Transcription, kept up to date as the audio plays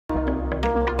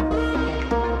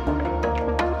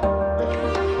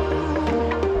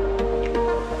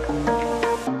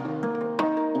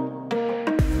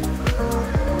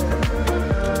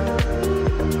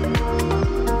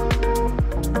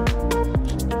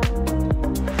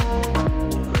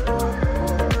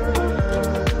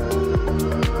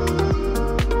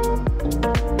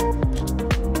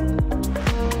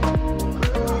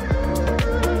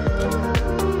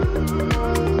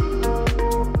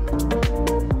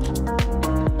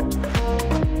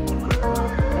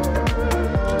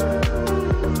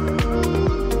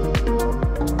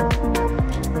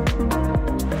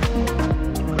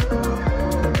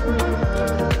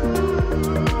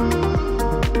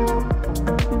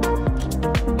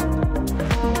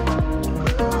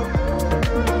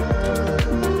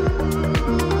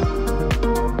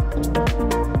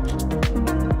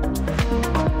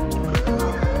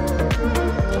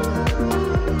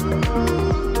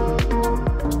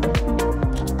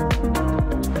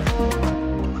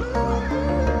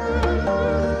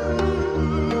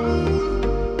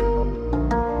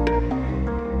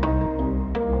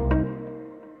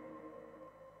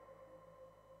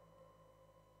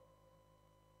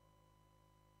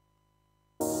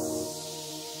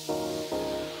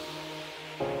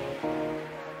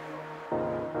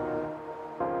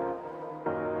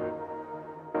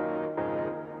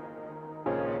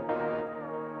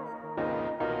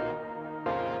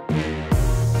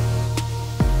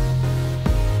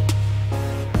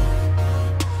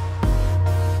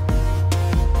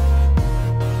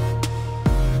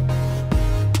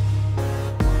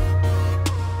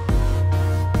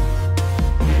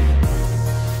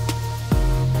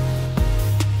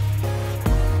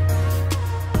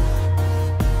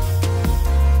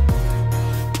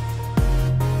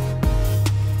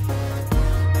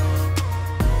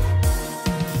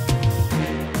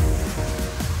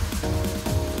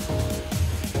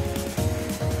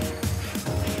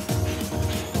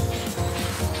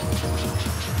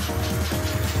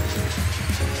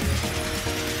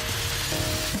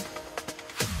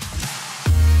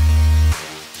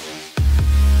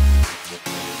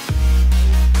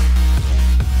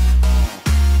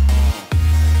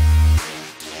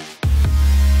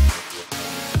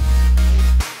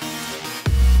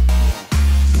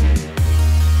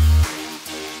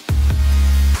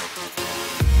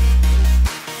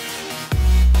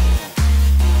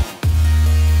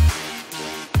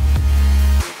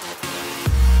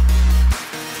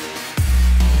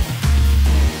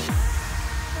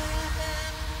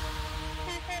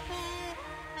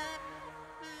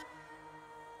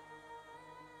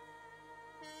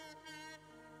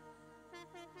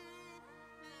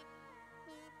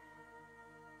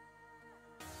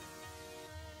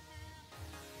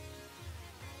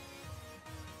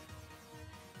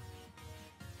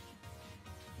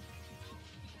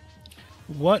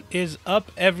What is up,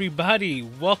 everybody?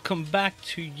 Welcome back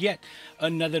to yet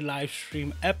another live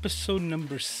stream, episode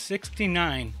number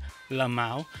 69,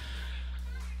 Lamau,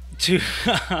 to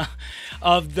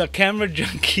of the Camera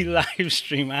Junkie live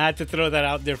stream. I had to throw that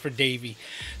out there for Davey.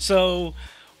 So,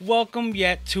 welcome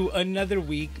yet to another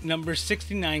week, number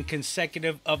 69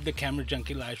 consecutive of the Camera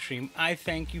Junkie live stream. I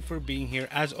thank you for being here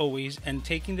as always and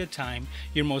taking the time,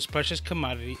 your most precious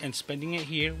commodity, and spending it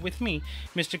here with me,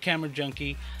 Mr. Camera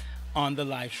Junkie, on the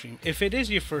live stream. If it is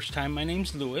your first time, my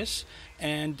name's Lewis,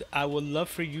 and I would love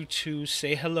for you to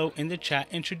say hello in the chat,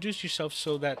 introduce yourself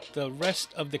so that the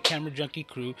rest of the Camera Junkie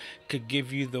crew could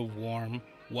give you the warm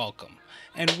welcome.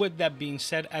 And with that being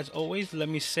said, as always, let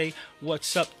me say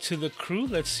what's up to the crew.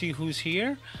 Let's see who's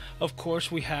here. Of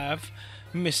course, we have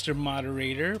Mr.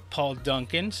 Moderator Paul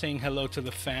Duncan saying hello to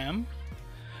the fam.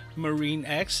 Marine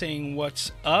X saying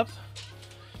what's up.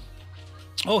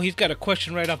 Oh, he's got a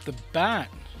question right off the bat.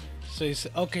 So he's,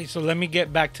 okay, so let me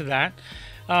get back to that.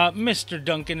 Mr.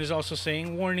 Duncan is also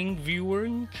saying, warning,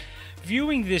 viewing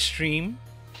this stream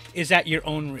is at your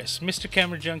own risk. Mr.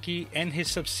 Camera Junkie and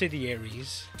his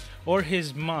subsidiaries or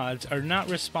his mods are not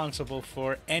responsible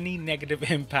for any negative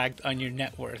impact on your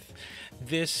net worth.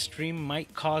 This stream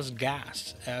might cause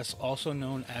gas, as also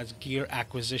known as gear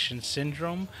acquisition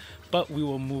syndrome, but we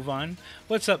will move on.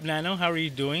 What's up, Nano? How are you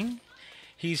doing?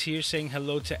 He's here saying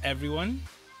hello to everyone.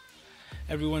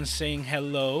 Everyone's saying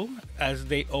hello, as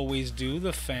they always do,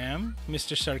 the fam.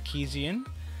 Mr. Sarkeesian,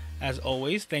 as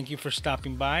always, thank you for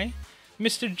stopping by.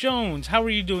 Mr. Jones, how are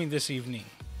you doing this evening?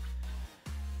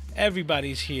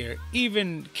 Everybody's here,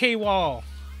 even K-Wall.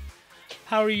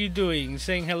 How are you doing?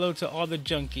 Saying hello to all the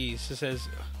junkies. It says,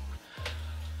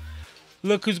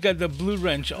 look who's got the blue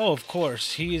wrench. Oh, of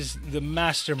course, he is the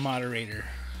master moderator.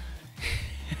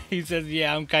 He says,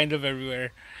 yeah, I'm kind of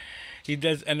everywhere. He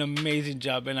does an amazing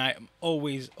job, and I'm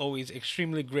always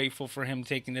extremely grateful for him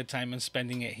taking the time and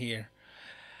spending it here.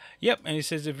 Yep, and he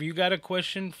says, if you got a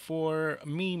question for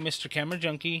me, Mr. Camera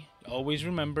Junkie, always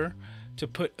remember to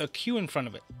put a Q in front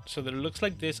of it so that it looks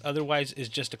like this. Otherwise, it's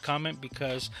just a comment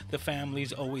because the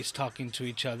family's always talking to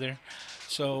each other.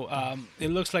 So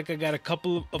it looks like I got a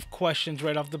couple of questions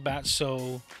right off the bat,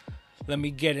 so let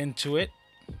me get into it.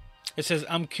 It says,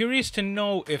 I'm curious to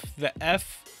know if the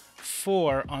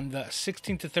F4 on the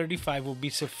 16 to 35 will be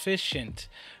sufficient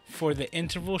for the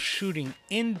interval shooting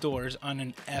indoors on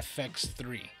an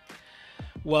FX3.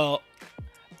 Well,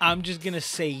 I'm just gonna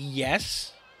say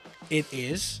yes, it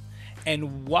is,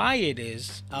 and why it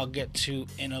is I'll get to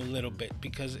in a little bit,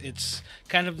 because it's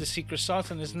kind of the secret sauce,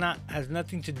 and it's not, has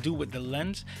nothing to do with the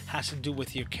lens, has to do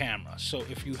with your camera. So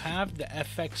if you have the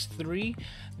FX3,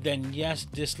 then yes,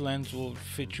 this lens will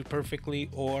fit you perfectly,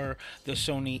 or the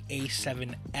Sony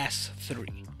A7S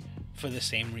III for the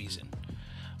same reason.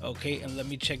 Okay, and let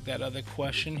me check that other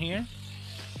question here.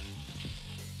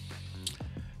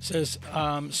 It says,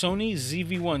 Sony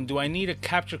ZV-1, do I need a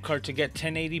capture card to get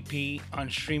 1080p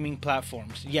on streaming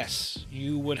platforms? Yes,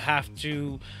 you would have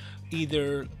to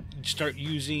either start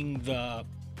using the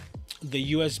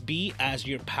USB as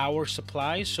your power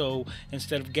supply. So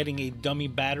instead of getting a dummy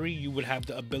battery, you would have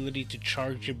the ability to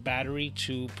charge your battery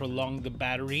to prolong the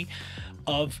battery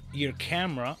of your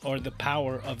camera, or the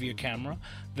power of your camera.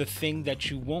 The thing that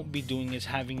you won't be doing is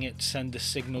having it send the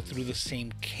signal through the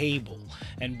same cable,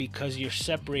 and because you're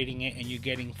separating it and you're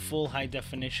getting full high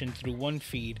definition through one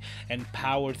feed and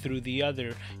power through the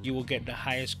other, you will get the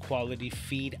highest quality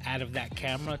feed out of that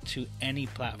camera to any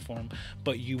platform,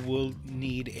 but you will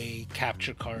need a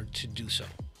capture card to do so.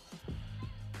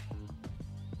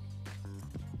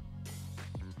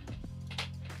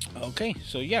 Okay,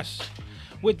 so yes,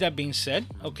 with that being said,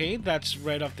 okay, that's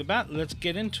right off the bat. Let's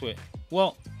get into it.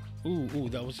 Well, ooh,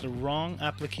 that was the wrong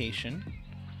application.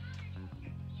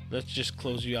 Let's just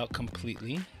close you out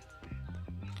completely.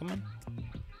 Come on.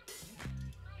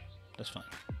 That's fine.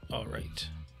 All right.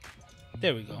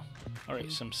 There we go. All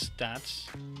right, some stats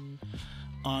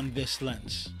on this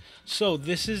lens. So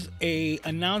this is a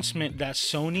announcement that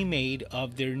Sony made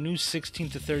of their new 16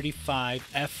 to 35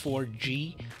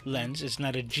 f4G lens. It's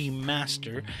not a G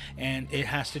Master, and it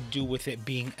has to do with it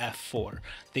being f4.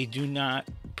 They do not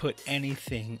put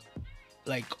anything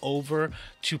like over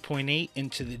 2.8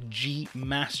 into the G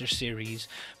Master series,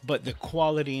 but the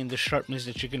quality and the sharpness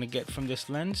that you're going to get from this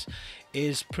lens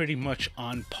is pretty much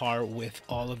on par with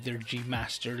all of their G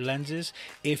Master lenses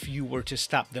if you were to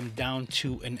stop them down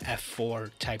to an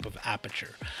f4 type of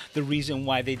aperture. The reason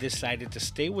why they decided to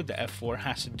stay with the f4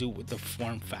 has to do with the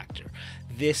form factor.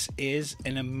 This is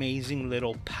an amazing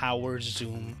little power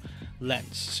zoom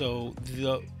lens. So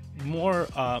the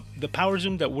power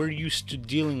zoom that we're used to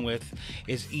dealing with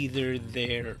is either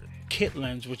their kit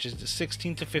lens, which is the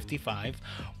 16 to 55,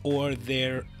 or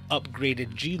their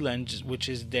upgraded G lens, which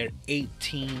is their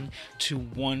 18 to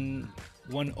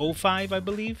 105, I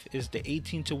believe, is the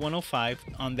 18 to 105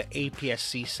 on the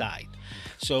APS-C side.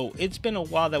 So it's been a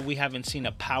while that we haven't seen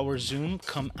a power zoom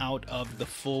come out of the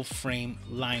full frame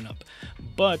lineup,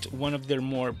 but one of their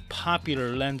more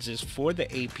popular lenses for the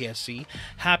APS-C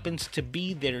happens to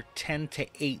be their 10 to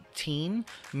 18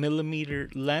 millimeter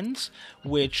lens,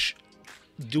 which,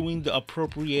 doing the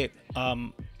appropriate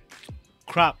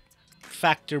crop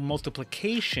factor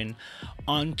multiplication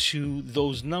onto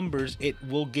those numbers, it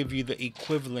will give you the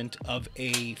equivalent of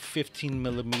a 15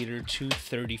 millimeter to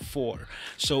 34.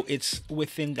 So it's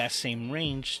within that same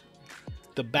range.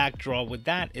 The backdraw with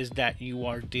that is that you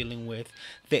are dealing with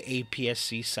the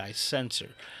APS-C size sensor.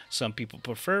 Some people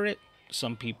prefer it,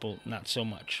 some people not so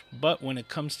much. But when it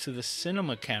comes to the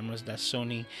cinema cameras that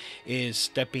Sony is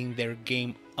stepping their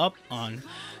game up on,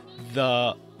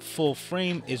 the full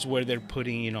frame is where they're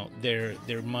putting, you know,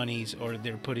 their monies, or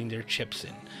they're putting their chips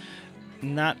in.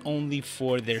 Not only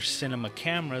for their cinema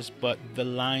cameras, but the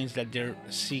lines that they're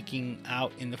seeking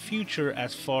out in the future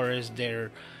as far as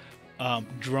their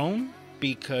drone,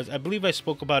 because I believe I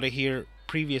spoke about it here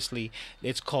previously.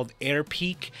 It's called Air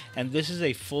Peak, and this is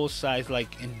a full-size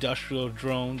like industrial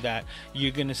drone that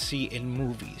you're gonna see in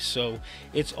movies. So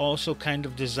it's also kind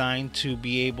of designed to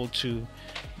be able to,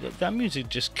 that music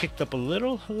just kicked up a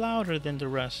little louder than the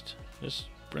rest. Just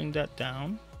bring that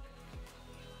down.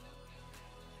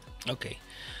 Okay,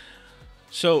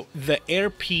 so the Air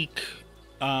Peak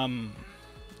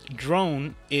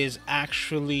drone is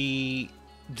actually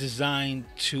designed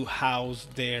to house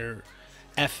their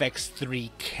FX3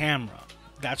 camera.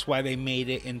 That's why they made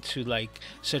it into like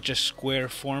such a square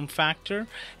form factor.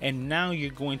 And now you're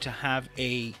going to have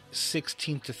a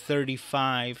 16 to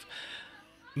 35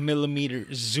 millimeter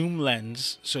zoom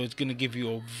lens, so it's going to give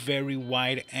you a very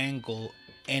wide angle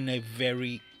and a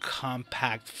very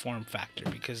compact form factor,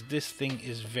 because this thing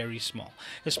is very small,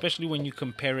 especially when you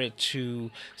compare it to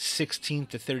 16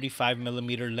 to 35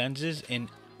 millimeter lenses in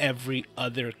every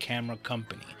other camera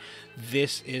company.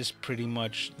 This is pretty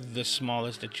much the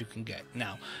smallest that you can get.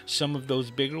 Now, some of those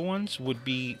bigger ones would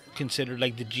be considered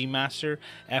like the G Master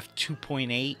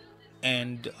f2.8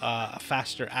 and a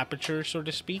faster aperture, so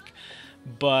to speak.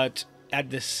 But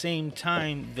at the same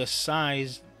time, the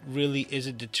size really is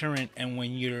a deterrent, and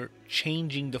when you're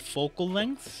changing the focal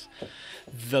length,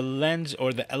 the lens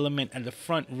or the element at the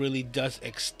front really does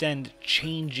extend,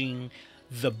 changing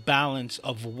the balance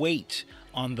of weight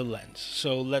on the lens.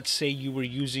 So let's say you were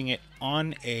using it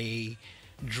on a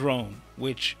drone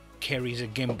which carries a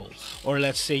gimbal, or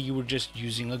let's say you were just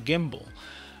using a gimbal,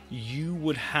 you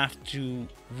would have to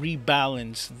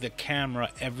rebalance the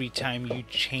camera every time you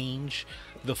change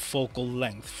the focal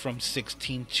length from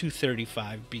 16 to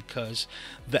 35, because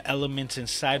the elements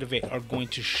inside of it are going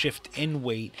to shift in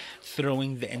weight,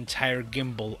 throwing the entire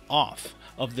gimbal off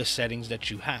of the settings that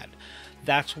you had.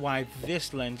 That's why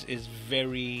this lens is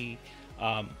very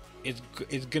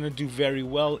it's gonna do very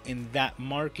well in that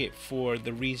market, for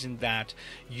the reason that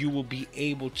you will be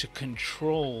able to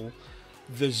control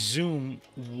the zoom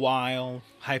while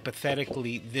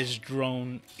hypothetically this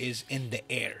drone is in the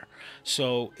air.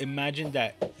 So imagine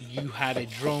that you had a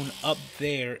drone up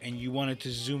there and you wanted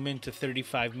to zoom into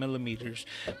 35 millimeters,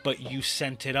 but you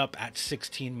sent it up at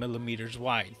 16 millimeters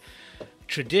wide.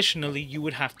 Traditionally, you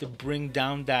would have to bring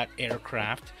down that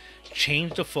aircraft,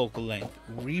 change the focal length,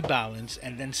 rebalance,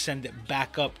 and then send it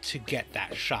back up to get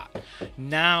that shot.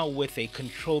 Now, with a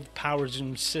controlled power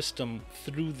zoom system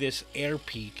through this Air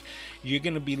Peak, you're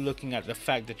going to be looking at the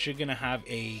fact that you're going to have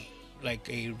a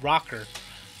rocker,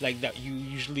 like that you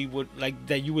usually would, like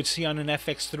that you would see on an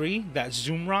FX3, that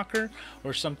zoom rocker,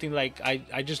 or something like,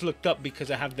 I just looked up because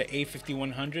I have the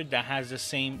A5100 that has the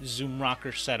same zoom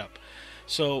rocker setup.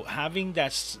 So having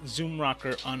that zoom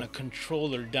rocker on a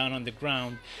controller down on the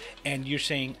ground, and you're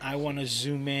saying, I want to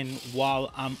zoom in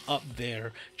while I'm up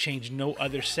there, change no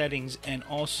other settings, and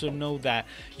also know that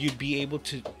you'd be able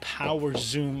to power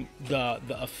zoom the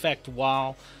effect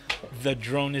while the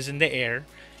drone is in the air.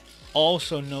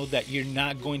 Also know that you're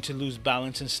not going to lose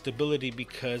balance and stability,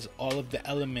 because all of the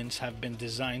elements have been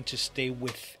designed to stay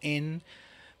within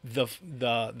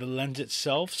the lens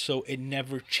itself, so it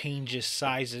never changes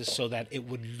sizes so that it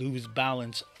would lose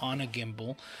balance on a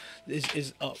gimbal. This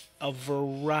is a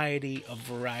variety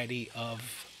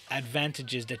of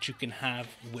advantages that you can have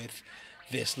with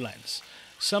this lens.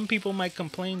 Some people might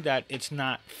complain that it's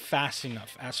not fast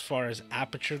enough as far as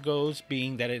aperture goes,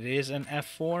 being that it is an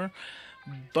f4,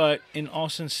 but in all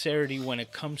sincerity, when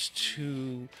it comes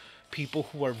to people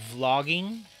who are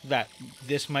vlogging that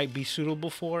this might be suitable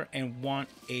for and want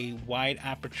a wide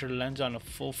aperture lens on a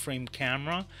full frame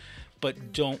camera,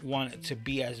 but don't want it to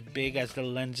be as big as the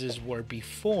lenses were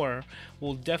before,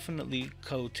 will definitely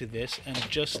go to this. And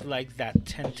just like that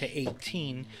 10 to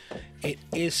 18, it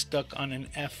is stuck on an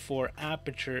f4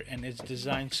 aperture, and it's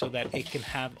designed so that it can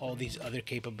have all these other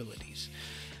capabilities.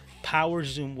 Power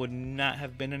zoom would not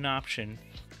have been an option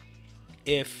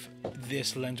if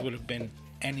this lens would have been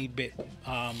any bit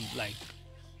like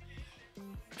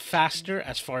faster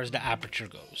as far as the aperture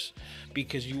goes,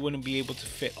 because you wouldn't be able to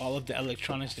fit all of the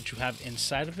electronics that you have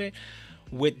inside of it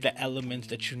with the elements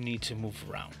that you need to move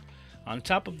around. On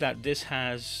top of that, this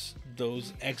has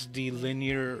those XD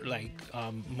linear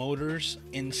motors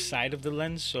inside of the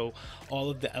lens, so all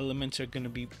of the elements are going to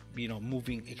be, you know,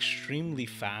 moving extremely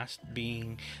fast,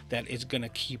 being that it's going to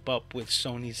keep up with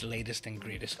Sony's latest and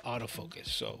greatest autofocus.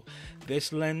 So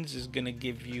this lens is going to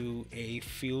give you a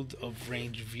field of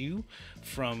range view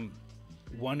from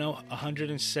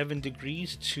 107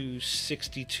 degrees to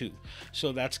 62.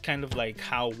 So that's kind of like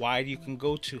how wide you can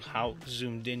go to how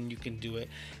zoomed in you can do it.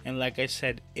 And like I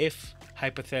said, if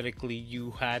hypothetically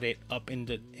you had it up in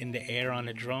the air on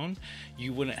a drone,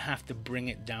 you wouldn't have to bring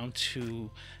it down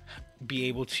to be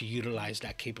able to utilize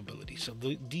that capability. So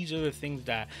these are the things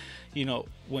that, you know,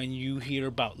 when you hear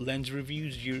about lens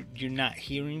reviews, you're not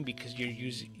hearing, because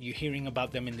you're hearing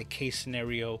about them in the case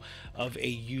scenario of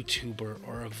a YouTuber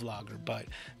or a vlogger. But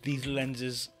these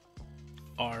lenses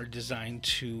are designed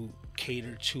to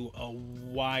cater to a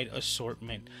wide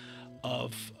assortment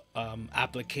of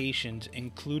applications,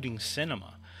 including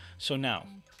cinema. So now,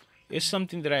 it's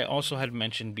something that I also had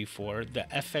mentioned before. The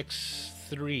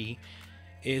FX3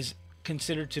 is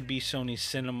considered to be Sony's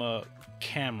cinema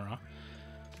camera,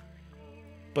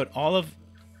 but all of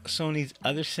Sony's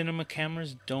other cinema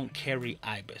cameras don't carry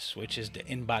IBIS, which is the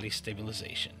in-body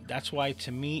stabilization. That's why,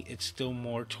 to me, it's still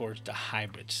more towards the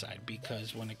hybrid side,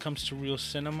 because when it comes to real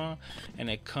cinema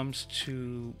and it comes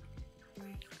to,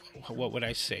 what would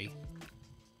I say,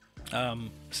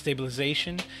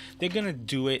 stabilization, they're gonna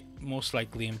do it most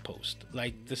likely in post.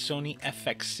 Like the Sony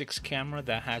FX6 camera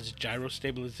that has gyro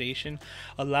stabilization,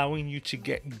 allowing you to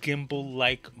get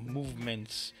gimbal-like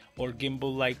movements or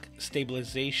gimbal-like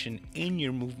stabilization in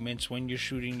your movements when you're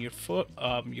shooting your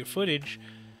footage,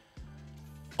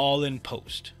 all in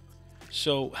post.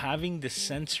 So having the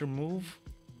sensor move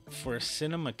for a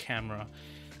cinema camera,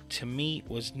 to me,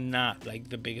 was not like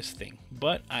the biggest thing.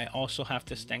 But I also have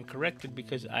to stand corrected,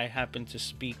 because I happened to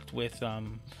speak with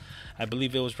I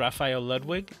believe it was Raphael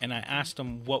Ludwig, and I asked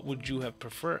him, what would you have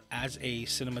preferred as a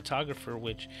cinematographer,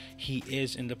 which he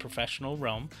is in the professional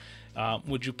realm?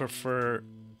 Would you prefer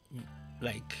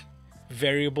like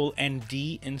variable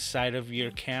ND inside of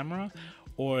your camera,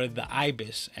 or the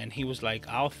IBIS? And he was like,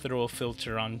 I'll throw a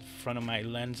filter on front of my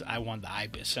lens, I want the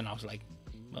IBIS. And I was like,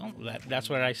 well, that's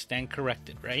where I stand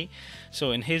corrected, right?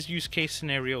 So in his use case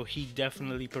scenario, he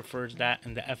definitely prefers that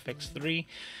in the FX3.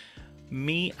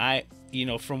 Me, you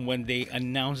know, from when they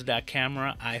announced that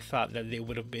camera, I thought that they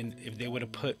would have been, if they would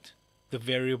have put the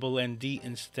variable ND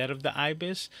instead of the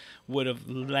IBIS, would have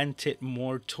lent it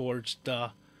more towards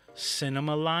the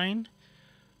cinema line.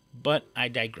 But I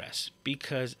digress,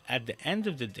 because at the end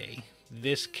of the day,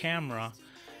 this camera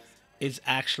is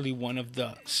actually one of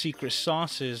the secret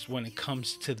sauces when it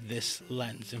comes to this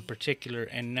lens in particular.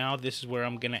 And now this is where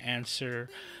I'm going to answer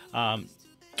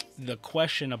the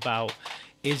question about,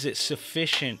 is it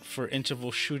sufficient for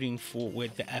interval shooting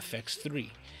with the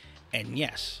FX3? And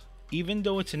yes, even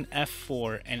though it's an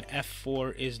f4, and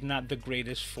f4 is not the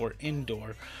greatest for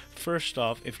indoor, first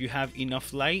off, if you have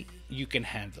enough light, you can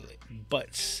handle it.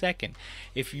 But second,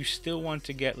 if you still want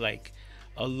to get like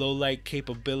a low light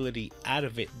capability out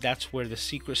of it, that's where the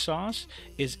secret sauce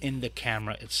is, in the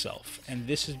camera itself. And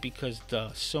this is because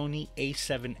the Sony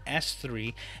a7S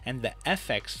III and the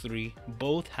FX3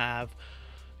 both have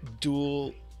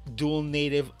dual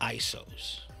native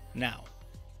ISOs. Now,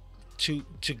 to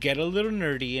get a little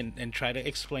nerdy and try to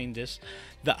explain this,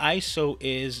 the ISO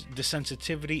is the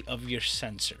sensitivity of your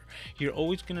sensor. You're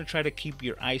always going to try to keep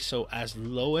your ISO as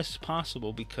low as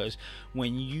possible, because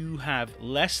when you have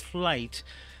less light,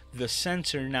 the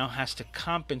sensor now has to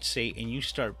compensate, and you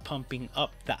start pumping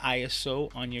up the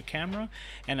ISO on your camera.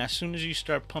 And as soon as you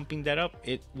start pumping that up,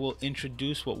 it will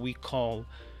introduce what we call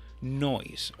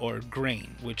noise or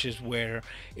grain, which is where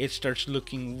it starts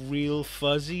looking real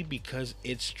fuzzy, because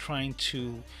it's trying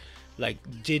to like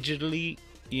digitally,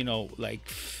 you know, like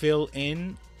fill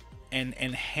in and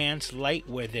enhance light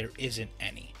where there isn't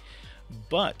any.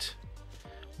 But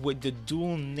with the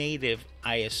dual native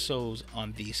ISOs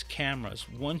on these cameras,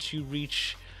 once you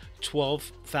reach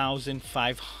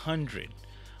 12,500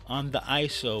 on the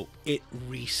ISO, it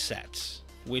resets,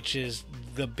 which is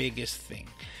the biggest thing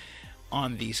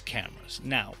on these cameras.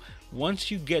 Now, once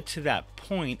you get to that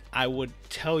point, I would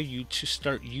tell you to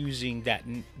start using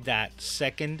that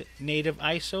second native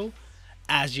ISO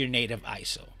as your native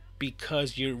ISO,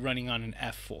 because you're running on an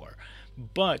f4.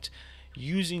 But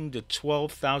using the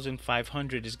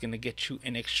 12,500 is going to get you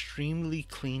an extremely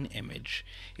clean image.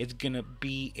 It's going to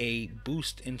be a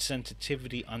boost in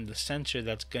sensitivity on the sensor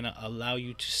that's going to allow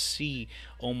you to see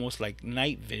almost like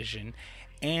night vision.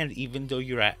 And even though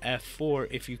you're at f4,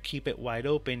 if you keep it wide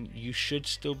open, you should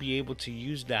still be able to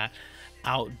use that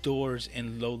outdoors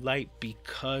in low light,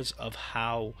 because of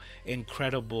how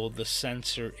incredible the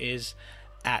sensor is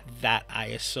at that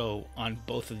ISO on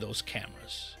both of those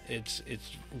cameras. It's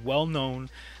well known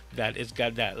that it's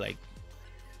got that like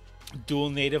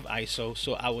dual native ISO,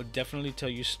 so I would definitely tell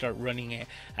you start running it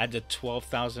at the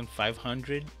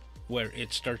 12,500, where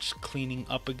it starts cleaning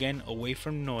up again away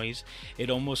from noise. It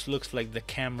almost looks like the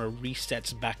camera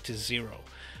resets back to zero,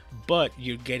 but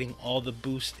you're getting all the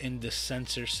boost in the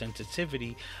sensor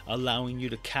sensitivity, allowing you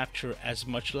to capture as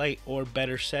much light, or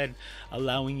better said,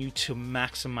 allowing you to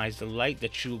maximize the light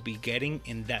that you'll be getting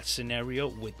in that scenario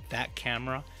with that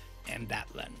camera and that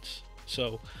lens.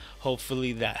 So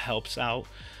hopefully that helps out,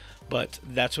 but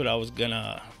that's what I was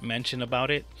gonna mention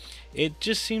about it. It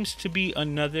just seems to be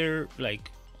another, like,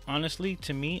 honestly,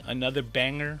 to me, another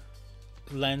banger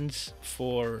lens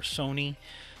for Sony.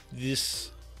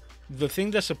 The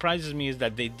thing that surprises me is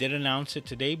that they did announce it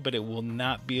today, but it will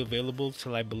not be available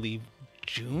till, I believe,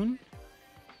 June.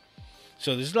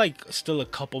 So this is like still a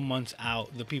couple months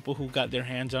out. The people who got their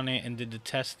hands on it and did the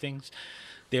test things,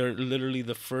 they're literally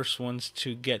the first ones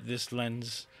to get this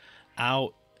lens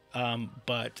out.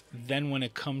 But then when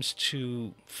it comes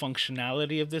to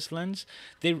functionality of this lens,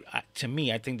 to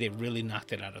me, I think they really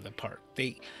knocked it out of the park.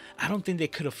 I don't think they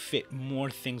could have fit more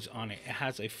things on it. It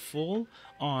has a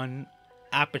full-on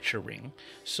aperture ring,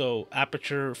 so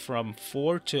aperture from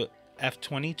 4 to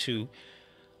f22,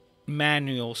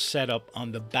 manual setup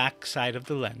on the back side of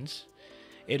the lens.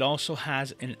 It also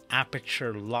has an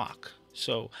aperture lock,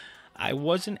 so I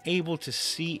wasn't able to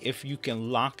see if you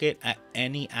can lock it at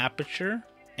any aperture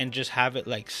and just have it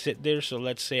like sit there. So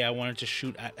let's say I wanted to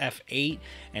shoot at f8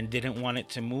 and didn't want it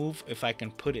to move, if I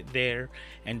can put it there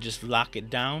and just lock it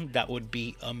down, that would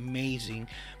be amazing.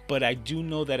 But I do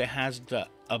know that it has the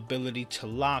ability to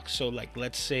lock, so like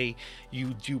let's say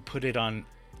you do put it on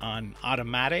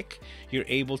automatic, you're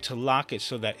able to lock it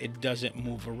so that it doesn't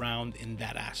move around in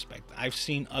that aspect. I've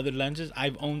seen other lenses,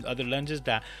 I've owned other lenses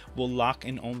that will lock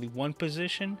in only one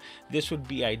position. This would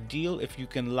be ideal if you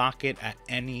can lock it at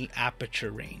any aperture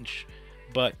range,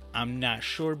 but I'm not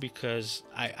sure because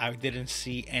I didn't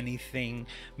see anything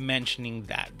mentioning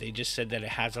that. They just said that it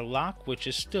has a lock, which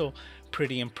is still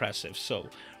pretty impressive. So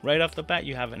right off the bat,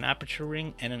 you have an aperture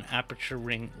ring and an aperture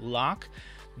ring lock.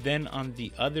 Then on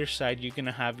the other side, you're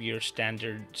gonna have your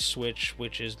standard switch,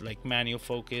 which is like manual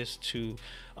focus to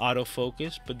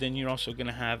autofocus, but then you're also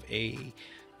gonna have a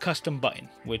custom button,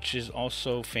 which is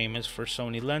also famous for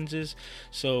Sony lenses.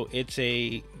 So it's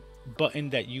a button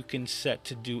that you can set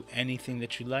to do anything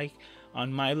that you like.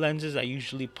 On my lenses, I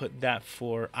usually put that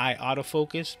for eye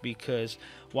autofocus, because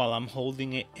while I'm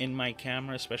holding it in my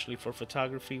camera, especially for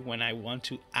photography, when I want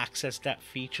to access that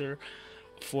feature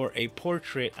for a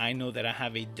portrait, I know that I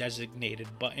have a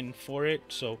designated button for it,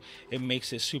 so it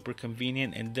makes it super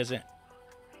convenient and doesn't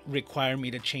require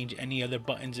me to change any other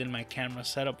buttons in my camera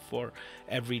setup for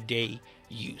everyday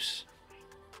use.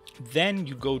 Then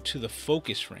you go to the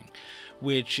focus ring,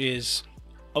 which is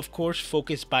of course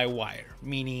focus by wire,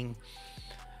 meaning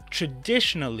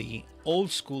traditionally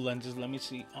old school lenses, let me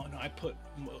see, oh no, I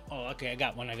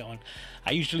got one.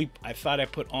 I thought I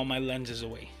put all my lenses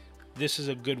away. This is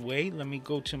a good way. Let me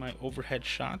go to my overhead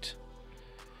shot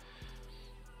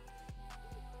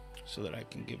so that I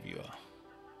can give you a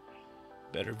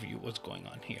better view of what's going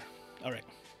on here. All right.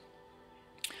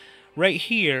 Right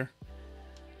here,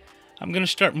 I'm going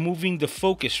to start moving the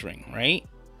focus ring, right?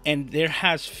 And there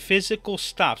has physical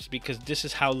stops, because this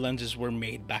is how lenses were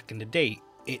made back in the day.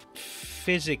 It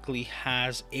physically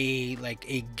has a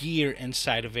gear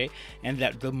inside of it, and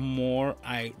that the more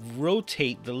I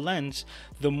rotate the lens,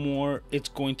 the more it's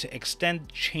going to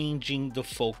extend, changing the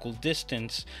focal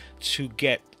distance to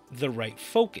get the right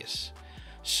focus.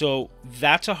 So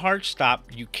that's a hard stop.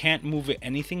 You can't move it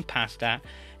anything past that,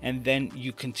 and then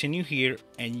you continue here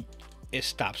and it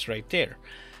stops right there.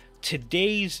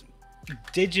 Today's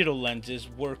digital lenses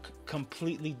work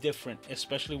completely different,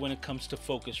 especially when it comes to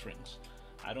focus rings.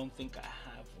 I don't think I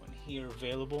have one here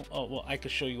available. Oh, well, I could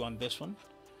show you on this one.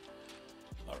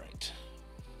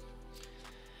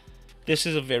 This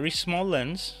is a very small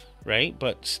lens, right?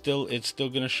 But still, it's still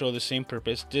going to show the same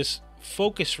purpose. This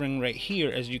focus ring right here,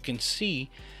 as you can see,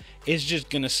 is just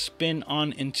going to spin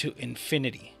on into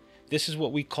infinity. This is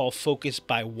what we call focus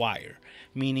by wire,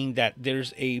 meaning that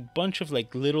there's a bunch of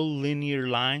like little linear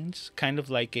lines, kind of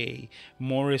like a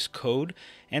Morse code,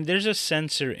 and there's a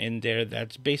sensor in there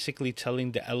that's basically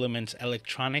telling the elements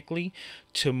electronically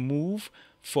to move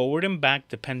forward and back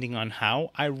depending on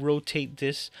how I rotate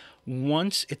this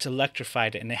once it's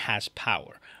electrified and it has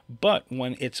power. But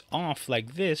when it's off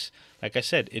like this, like I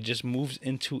said, it just moves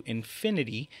into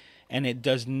infinity, and it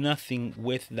does nothing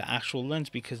with the actual lens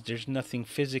because there's nothing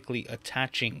physically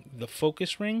attaching the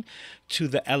focus ring to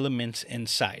the elements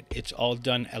inside. It's all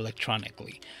done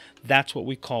electronically. That's what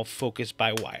we call focus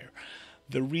by wire.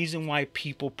 The reason why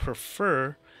people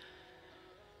prefer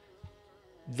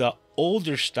the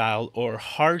older style or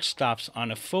hard stops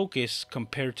on a focus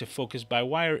compared to focus by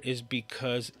wire is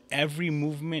because every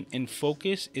movement in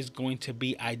focus is going to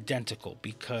be identical,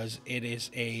 because it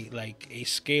is a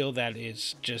scale that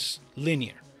is just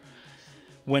linear.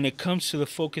 When it comes to the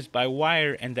focus by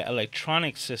wire and the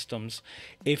electronic systems,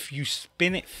 if you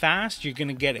spin it fast, you're going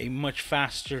to get a much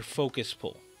faster focus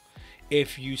pull.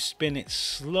 If you spin it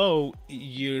slow,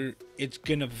 it's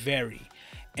going to vary.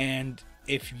 And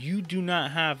if you do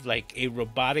not have like a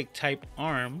robotic type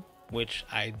arm, which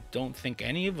I don't think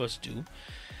any of us do,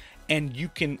 and you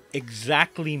can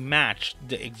exactly match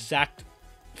the exact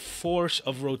force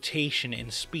of rotation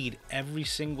and speed every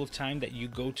single time that you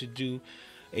go to do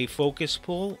a focus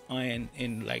pull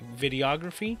in like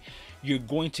videography, you're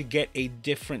going to get a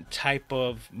different type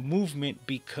of movement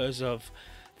because of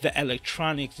the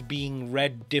electronics being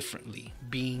read differently,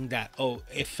 being that, oh,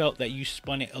 it felt that you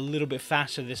spun it a little bit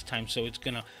faster this time, so it's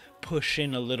gonna push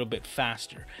in a little bit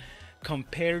faster,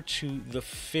 compared to the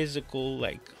physical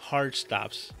like hard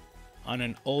stops on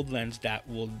an old lens that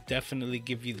will definitely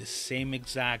give you the same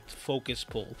exact focus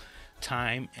pull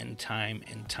time and time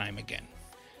and time again.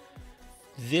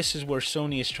 This is where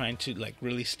Sony is trying to like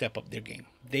really step up their game.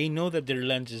 They know that their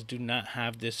lenses do not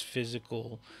have this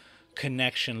physical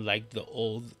connection like the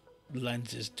old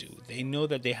lenses do. They know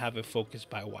that they have a focus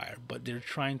by wire, but they're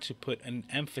trying to put an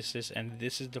emphasis, and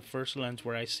this is the first lens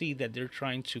where I see that they're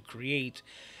trying to create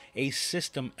a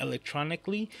system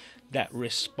electronically that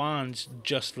responds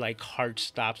just like hard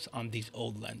stops on these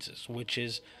old lenses, which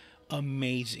is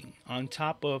amazing. On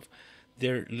top of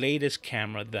their latest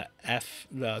camera, the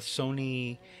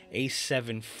Sony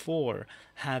A7 IV,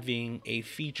 having a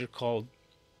feature called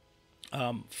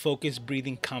focus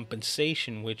breathing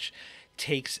compensation, which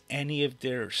takes any of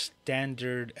their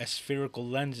standard spherical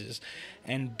lenses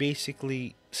and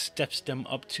basically steps them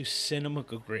up to cinema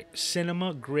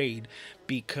grade,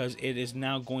 because it is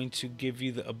now going to give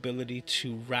you the ability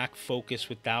to rack focus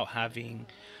without having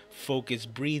focus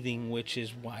breathing, which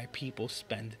is why people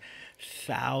spend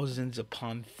thousands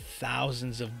upon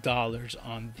thousands of dollars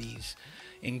on these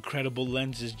incredible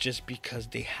lenses, just because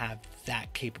they have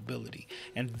that capability.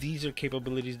 And these are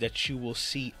capabilities that you will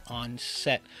see on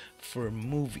set for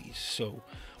movies. So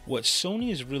what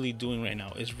Sony is really doing right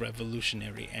now is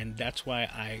revolutionary, and that's why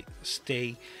I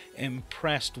stay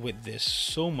impressed with this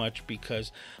so much,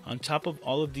 because on top of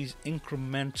all of these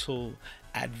incremental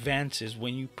advances,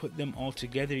 when you put them all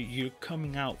together, you're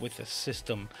coming out with a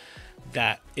system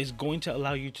that is going to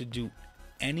allow you to do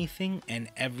anything and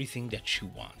everything that you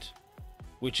want,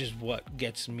 which is what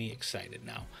gets me excited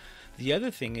now. The other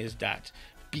thing is that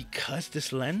because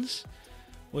this lens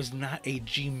was not a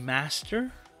G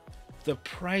Master, the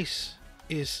price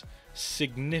is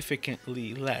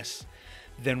significantly less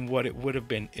than what it would have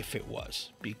been if it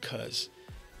was, because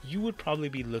you would probably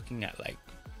be looking at like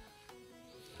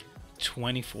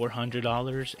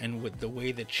 $2,400, and with the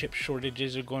way the chip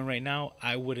shortages are going right now,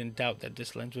 I wouldn't doubt that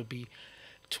this lens would be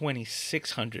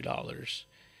 $2,600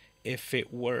 if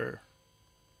it were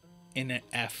in an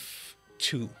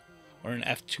f2 or an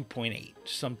f2.8,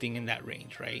 something in that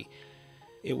range, right?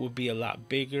 It would be a lot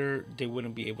bigger. They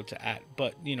wouldn't be able to add,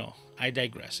 but you know, I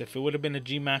digress. If it would have been a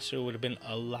G Master, it would have been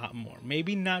a lot more.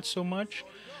 Maybe not so much,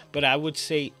 but I would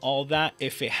say all that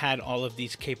if it had all of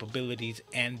these capabilities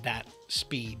and that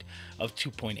speed of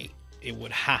 2.8. It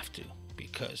would have to,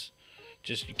 because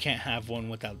just you can't have one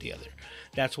without the other.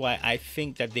 That's why I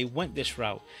think that they went this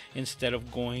route instead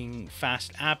of going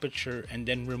fast aperture and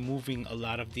then removing a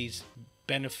lot of these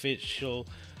beneficial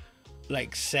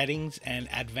like settings and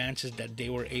advances that they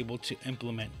were able to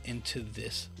implement into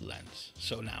this lens.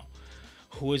 So now,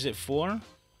 who is it for?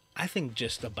 I think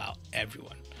just about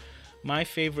everyone. My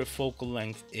favorite focal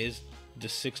length is the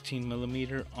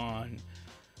 16mm on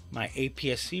my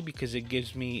APS-C because it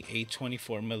gives me a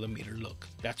 24mm look.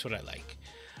 That's what I like.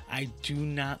 I do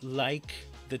not like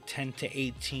the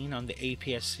 10-18 on the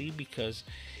APS-C because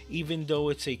even though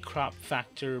it's a crop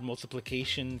factor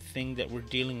multiplication thing that we're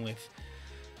dealing with,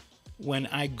 when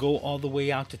I go all the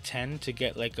way out to 10 to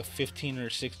get like a 15 or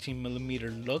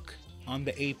 16mm look on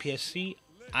the APS-C,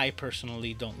 I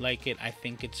personally don't like it. I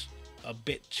think it's a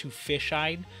bit too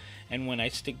fish-eyed, and when I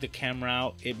stick the camera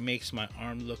out, it makes my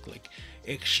arm look like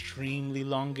extremely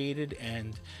elongated,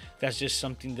 and that's just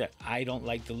something that I don't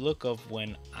like the look of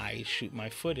when I shoot my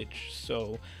footage.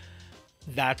 So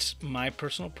that's my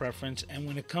personal preference. And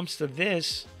when it comes to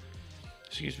this,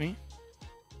 excuse me,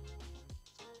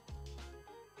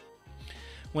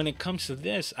 when it comes to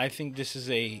this, I think this is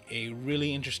a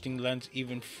really interesting lens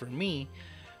even for me,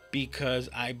 because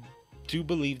I do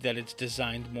believe that it's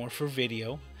designed more for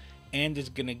video, and it's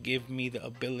gonna give me the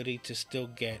ability to still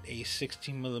get a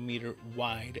 16mm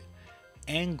wide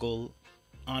angle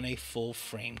on a full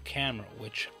frame camera,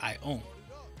 which I own.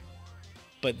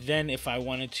 But then if I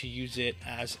wanted to use it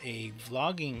as a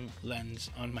vlogging lens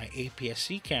on my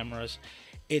APS-C cameras,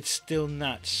 it's still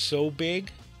not so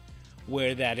big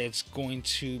where that it's going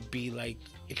to be like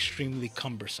extremely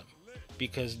cumbersome,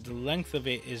 because the length of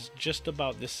it is just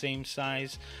about the same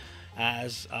size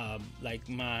as like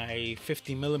my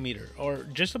 50mm, or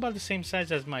just about the same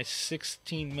size as my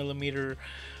 16mm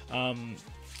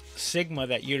Sigma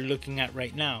that you're looking at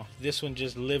right now. This one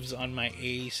just lives on my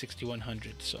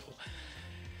A6100, so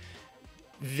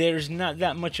there's not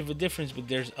that much of a difference, but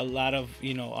there's a lot of,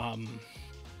 you know,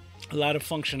 a lot of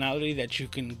functionality that you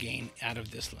can gain out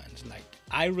of this lens. Like,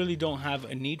 I really don't have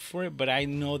a need for it, but I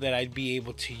know that I'd be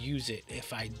able to use it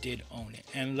if I did own it.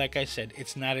 And like I said,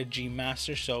 it's not a G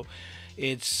Master, so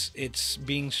it's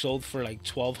being sold for like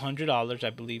 $1,200, I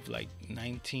believe, like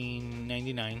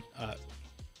 $19.99,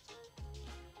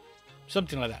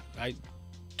 something like that.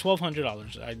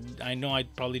 $1,200. I know I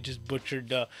probably just butchered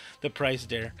the price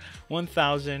there.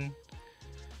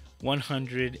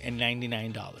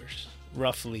 $1,199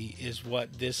 roughly is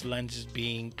what this lens is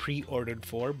being pre-ordered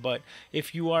for. But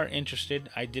if you are interested,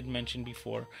 I did mention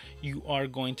before, you are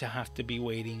going to have to be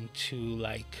waiting to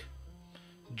like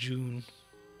June.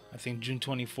 I think June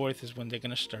 24th is when they're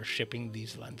gonna start shipping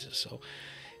these lenses, so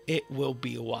it will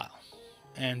be a while.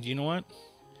 And you know what,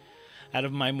 out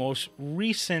of my most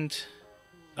recent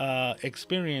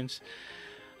experience,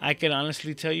 I can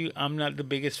honestly tell you I'm not the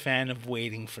biggest fan of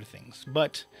waiting for things,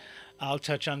 but I'll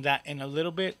touch on that in a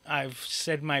little bit. I've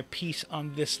said my piece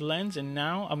on this lens, and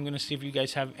now I'm going to see if you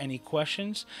guys have any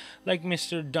questions. Like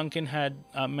Mr. Duncan had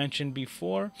mentioned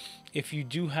before, if you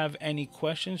do have any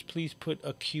questions, please put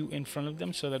a Q in front of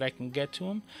them so that I can get to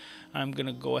them. I'm going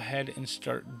to go ahead and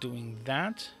start doing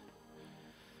that.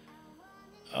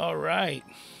 All right.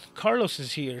 Carlos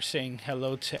is here saying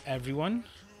hello to everyone.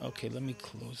 Okay, let me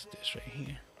close this right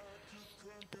here.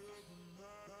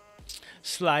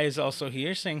 Sly is also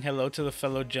here saying hello to the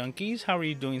fellow junkies. How are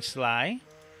you doing, Sly?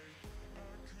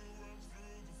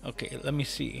 Okay, let me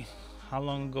see. How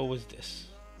long ago was this?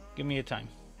 Give me a time.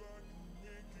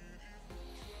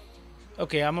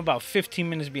 Okay, I'm about 15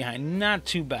 minutes behind. Not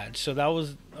too bad. So that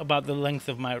was about the length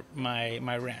of my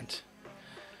rant.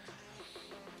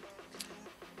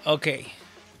 Okay.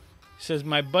 Says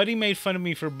my buddy made fun of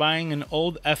me for buying an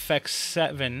old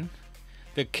FX7,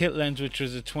 the kit lens, which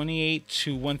was a 28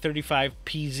 to 135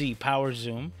 PZ power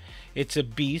zoom. It's a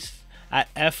beast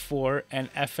at f4 and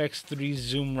FX3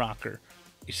 zoom rocker.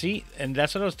 You see, and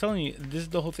that's what I was telling you. This is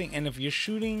the whole thing. And if you're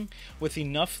shooting with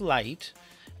enough light,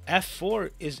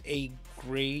 f4 is a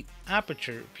great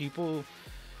aperture. People,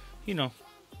 you know,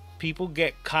 people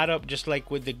get caught up just like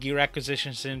with the gear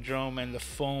acquisition syndrome and the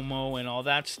FOMO and all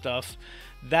that stuff.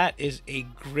 That is a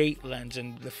great lens,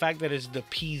 and the fact that it's the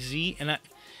PZ, and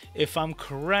if I'm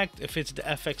correct, if it's the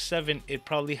FX7, it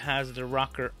probably has the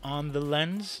rocker on the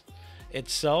lens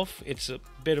itself. It's a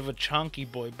bit of a chunky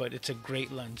boy, but it's a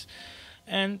great lens.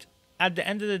 And at the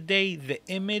end of the day, the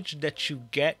image that you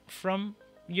get from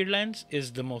your lens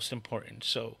is the most important.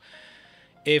 So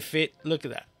if it, look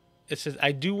at that, it says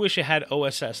I do wish it had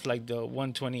OSS like the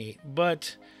 128,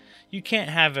 but you can't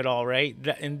have it all, right?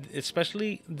 That, and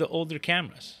especially the older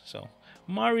cameras. So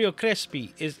Mario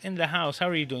Crespi is in the house. How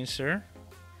are you doing, sir?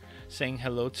 Saying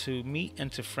hello to me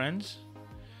and to friends.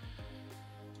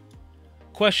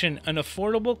 Question: an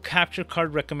affordable capture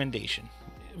card recommendation.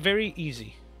 Very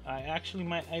easy. I actually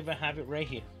might even have it right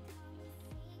here.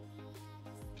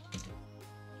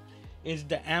 Is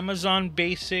the Amazon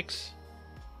Basics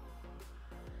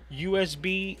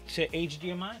USB to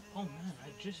HDMI? Oh man, I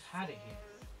just had it here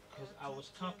because I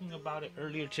was talking about it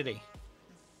earlier today.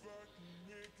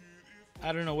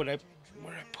 I don't know where I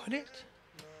put it.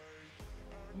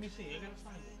 Let me see. I gotta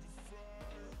find it.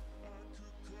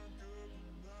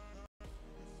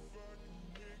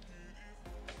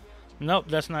 Nope,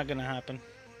 that's not gonna happen.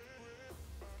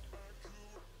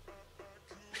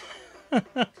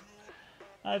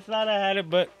 I thought I had it,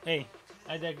 but hey,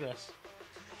 I digress.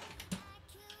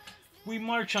 We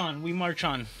march on. We march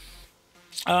on.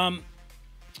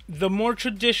 The more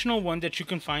traditional one that you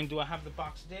can find. Do I have the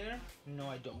box there? No,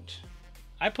 I don't.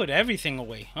 I put everything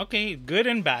away. Okay, good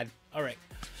and bad. All right.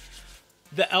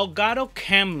 The Elgato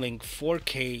Camlink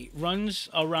 4K runs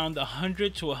around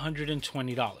 $100 to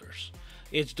 $120.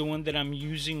 It's the one that I'm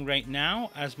using right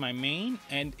now as my main,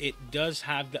 and it does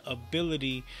have the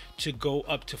ability to go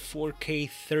up to 4K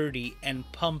 30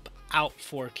 and pump out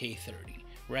 4K 30,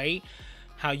 right?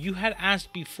 How you had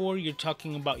asked before, you're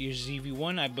talking about your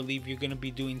ZV-1. I believe you're going to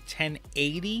be doing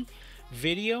 1080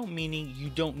 video, meaning you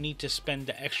don't need to spend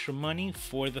the extra money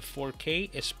for the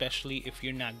 4K, especially if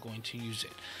you're not going to use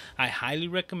it. I highly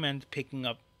recommend picking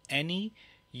up any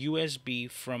USB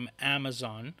from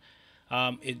Amazon.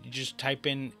 Just type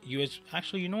in US.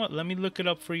 Actually, you know what? Let me look it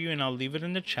up for you, and I'll leave it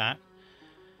in the chat.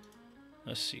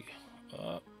 Let's see.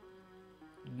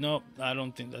 Nope, I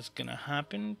don't think that's gonna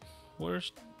happen.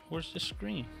 Where's the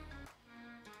screen?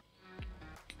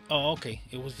 Oh, okay.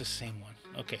 It was the same one.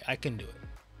 Okay, I can do it.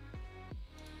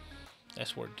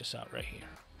 Let's work this out right here.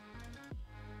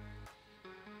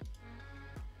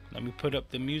 Let me put up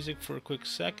the music for a quick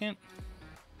second.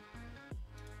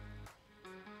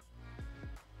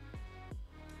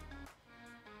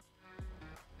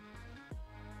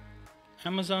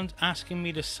 Amazon's asking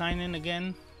me to sign in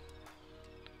again.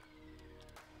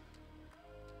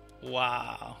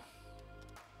 Wow.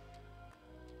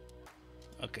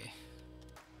 Okay.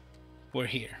 We're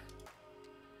here.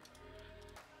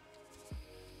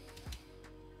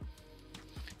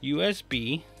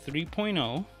 USB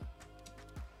 3.0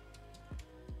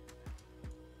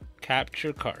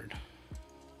 capture card.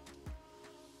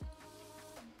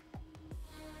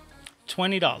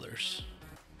 $20.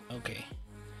 Okay.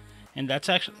 And that's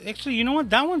actually, you know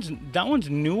what? That one's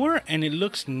newer and it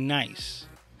looks nice.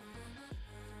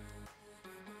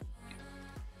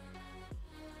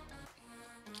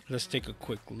 Let's take a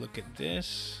quick look at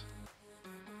this.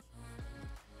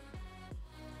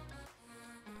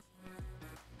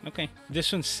 Okay,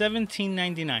 this one's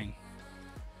 $17.99.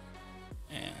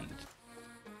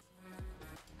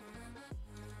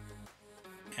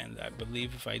 And I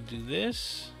believe if I do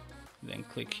this, then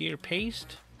click here,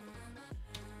 paste.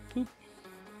 Boop.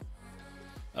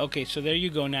 Okay, so there you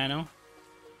go, Nano.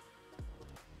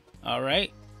 All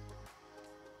right.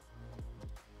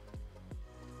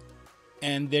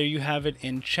 And there you have it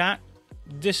in chat.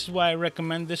 This is why I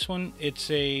recommend this one. It's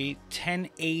a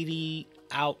 1080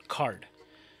 out card.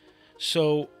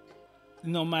 So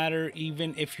no matter,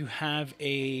 even if you have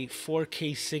a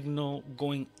 4K signal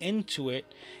going into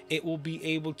it, it will be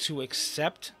able to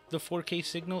accept the 4K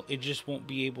signal. It just won't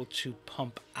be able to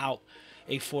pump out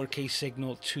a 4K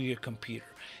signal to your computer.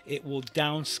 It will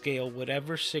downscale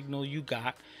whatever signal you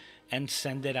got and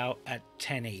send it out at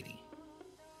 1080.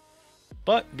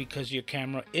 But because your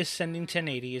camera is sending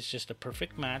 1080, it's just a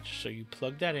perfect match. So you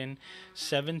plug that in,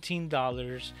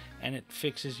 $17, and it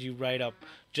fixes you right up.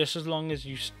 Just as long as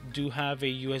you do have a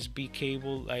USB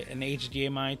cable, like an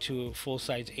HDMI to a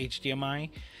full-size HDMI,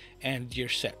 and you're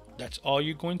set. That's all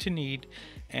you're going to need,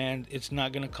 and it's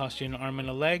not going to cost you an arm and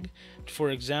a leg. For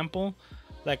example,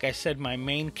 like I said, my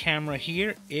main camera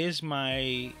here is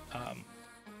my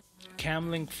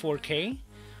Camlink 4K.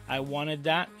 I wanted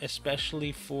that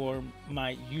especially for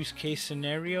my use case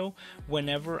scenario.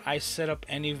 Whenever I set up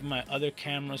any of my other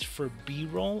cameras for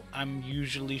B-roll, I'm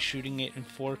usually shooting it in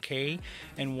 4K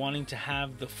and wanting to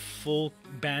have the full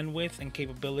bandwidth and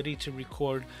capability to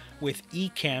record with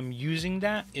Ecamm. Using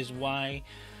that is why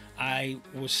I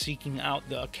was seeking out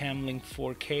the Camlink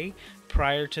 4K.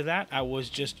 Prior to that, I was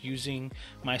just using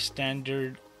my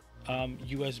standard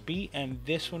USB, and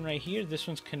this one right here, this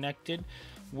one's connected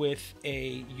with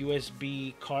a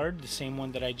USB card, the same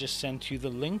one that I just sent you the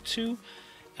link to.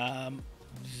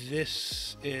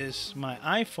 This is my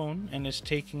iPhone, and it's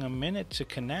taking a minute to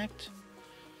connect.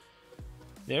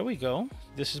 There we go.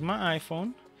 This is my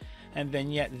iPhone, and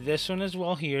then yet this one as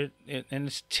well here, and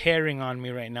it's tearing on me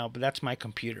right now, but that's my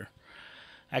computer.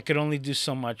 I could only do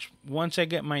so much. Once I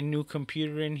get my new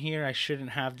computer in here, I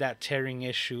shouldn't have that tearing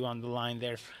issue on the line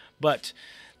there. But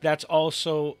that's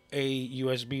also a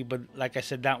USB, but like I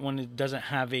said, that one doesn't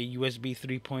have a USB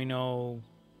 3.0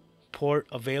 port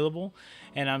available,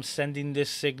 and I'm sending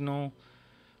this signal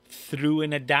through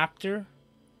an adapter.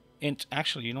 And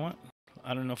actually, you know what?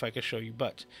 I don't know if I can show you,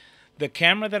 but the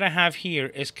camera that I have here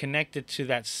is connected to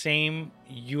that same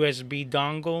USB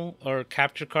dongle or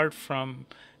capture card from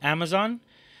Amazon,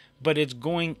 but it's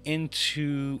going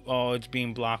into, oh, it's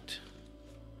being blocked.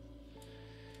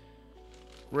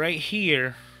 Right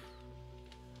here,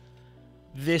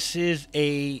 this is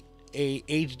a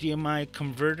HDMI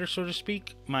converter, so to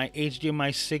speak. My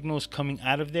HDMI signal is coming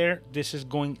out of there. This is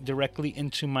going directly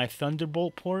into my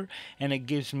Thunderbolt port, and it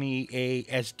gives me a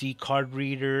SD card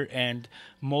reader and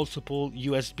multiple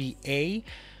USB-A.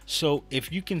 So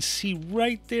if you can see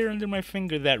right there under my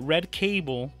finger, that red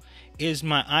cable is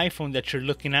my iPhone that you're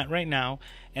looking at right now,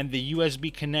 and the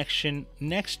USB connection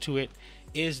next to it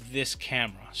is this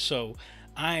camera. So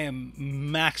I am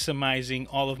maximizing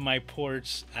all of my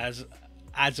ports as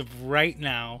of right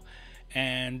now,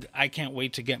 and I can't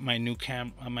wait to get my new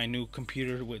my new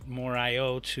computer with more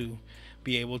I/O to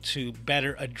be able to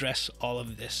better address all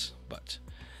of this. But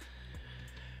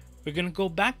we're gonna go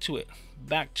back to it.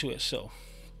 So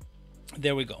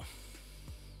there we go.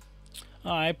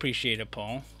 Oh, I appreciate it,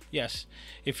 Paul. Yes,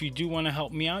 if you do want to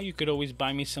help me out, you could always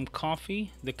buy me some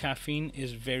coffee. The caffeine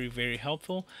is very, very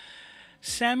helpful.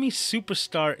 Sammy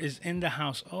Superstar is in the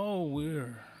house. Oh,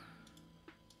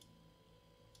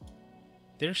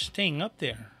 they're staying up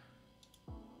there.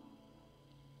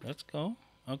 Let's go.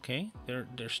 Okay,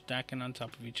 they're stacking on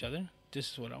top of each other.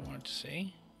 This is what I wanted to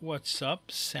say. What's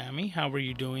up, Sammy? How are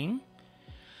you doing?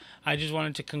 I just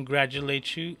wanted to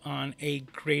congratulate you on a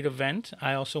great event.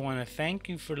 I also want to thank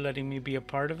you for letting me be a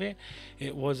part of it.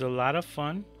 It was a lot of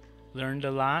fun. Learned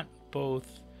a lot,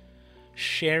 both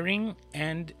sharing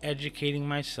and educating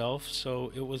myself.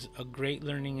 So it was a great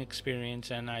learning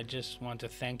experience, and I just want to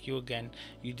thank you again.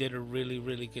 You did a really,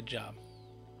 really good job.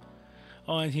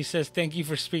 Oh, and he says, thank you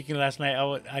for speaking last night.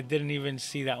 I didn't even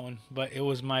see that one, but it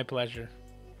was my pleasure.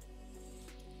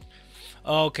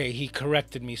 Okay, he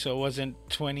corrected me, so it wasn't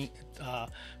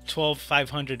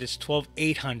 12,500, it's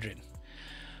 12,800.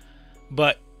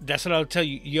 But that's what I'll tell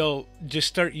you. Yo, just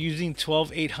start using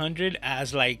 12,800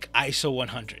 as like ISO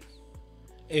 100.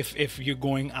 If you're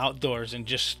going outdoors, and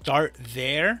just start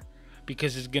there,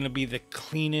 because it's gonna be the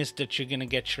cleanest that you're gonna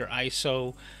get your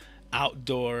ISO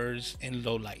outdoors in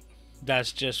low light.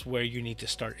 That's just where you need to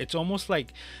start. It's almost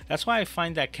like, that's why I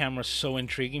find that camera so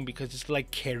intriguing, because it's like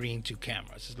carrying two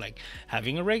cameras. It's like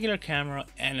having a regular camera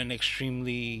and an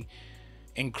extremely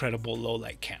incredible low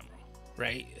light camera,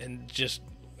 right? And just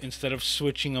instead of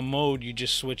switching a mode, you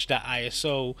just switch that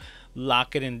ISO,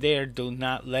 lock it in there, do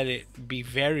not let it be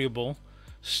variable.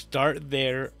 Start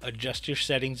there, adjust your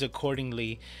settings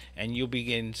accordingly, and you'll be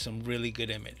getting some really good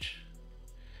image.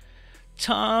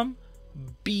 Tom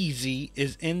Beasy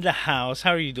is in the house.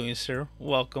 How are you doing, sir?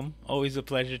 Welcome. Always a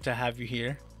pleasure to have you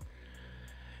here.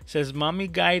 Says Mommy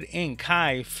Guide Inc.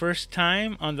 Hi, first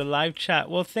time on the live chat.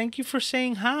 Well, thank you for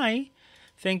saying hi.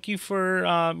 Thank you for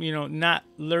not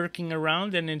lurking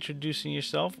around and introducing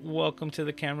yourself. Welcome to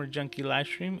the Camera Junkie live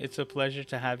stream. It's a pleasure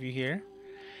to have you here.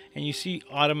 And you see,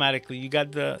 automatically you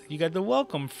got the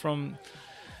welcome from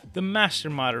the master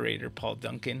moderator, Paul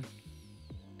Duncan.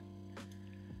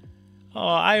 Oh,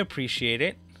 I appreciate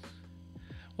it.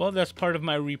 Well, that's part of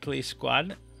my replay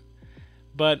squad.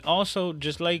 But also,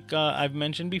 just like I've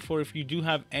mentioned before, if you do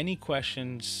have any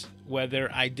questions, whether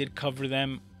I did cover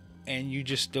them and you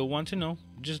just still want to know,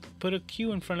 just put a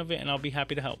Q in front of it and I'll be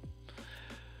happy to help.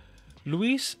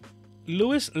 Louis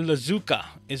Lazuka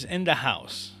is in the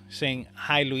house, saying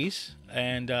hi, Luis.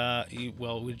 And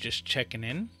well, we're just checking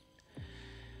in.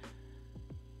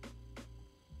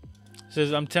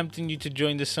 Says, I'm tempting you to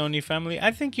join the Sony family.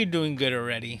 I think you're doing good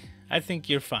already. I think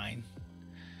you're fine.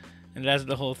 And that's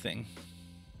the whole thing.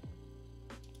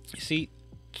 You see,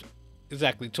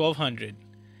 exactly, 1,200.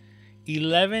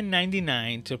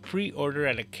 $11.99 to pre-order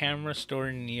at a camera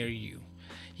store near you.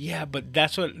 Yeah, but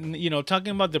that's what,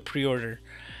 talking about the pre-order.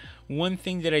 One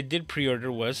thing that I did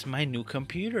pre-order was my new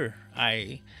computer.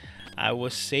 I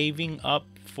was saving up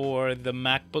for the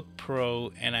MacBook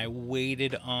Pro, and I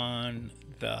waited on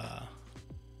the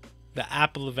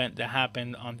Apple event that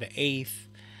happened on the 8th,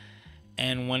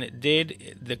 and when it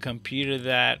did, the computer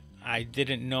that I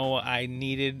didn't know I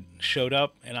needed showed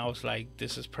up, and I was like,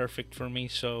 this is perfect for me.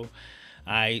 So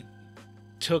I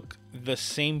took the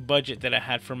same budget that I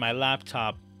had for my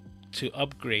laptop to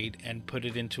upgrade and put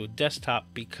it into a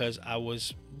desktop, because I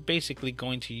was basically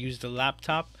going to use the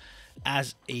laptop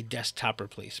as a desktop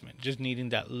replacement, just needing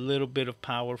that little bit of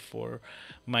power for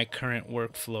my current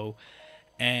workflow.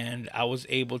 And I was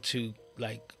able to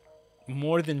like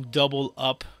more than double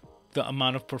up the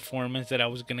amount of performance that I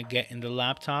was going to get in the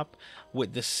laptop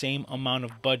with the same amount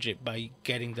of budget by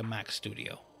getting the Mac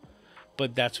Studio.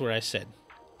 But that's where I said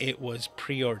it was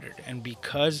pre-ordered. And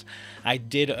because I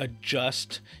did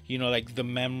adjust, like the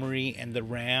memory and the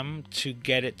RAM to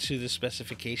get it to the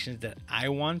specifications that I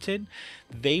wanted,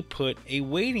 they put a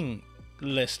waiting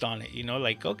list on it,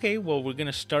 like, okay, well, we're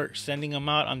gonna start sending them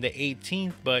out on the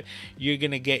 18th, but you're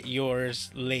gonna get yours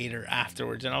later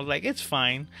afterwards. And I was like, it's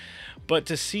fine. But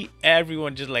to see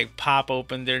everyone just like pop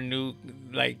open their new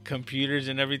like computers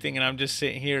and everything, and I'm just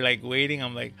sitting here like waiting,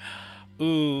 I'm like,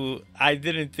 ooh, I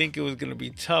didn't think it was gonna be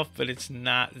tough, but it's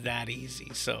not that easy.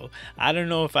 So I don't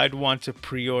know if I'd want to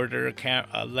pre-order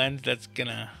a lens that's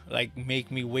gonna like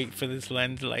make me wait for this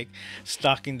lens, like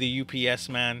stalking the UPS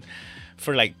man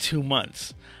for like 2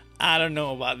 months. I don't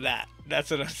know about that.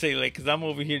 That's what I'm saying, like, because I'm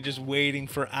over here just waiting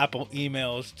for Apple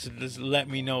emails to just let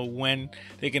me know when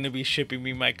they're gonna be shipping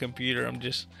me my computer. I'm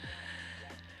just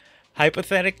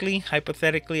hypothetically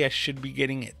I should be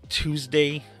getting it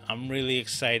Tuesday. I'm really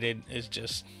excited. It's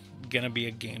just gonna be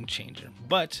a game changer.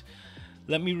 But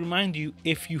let me remind you,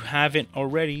 if you haven't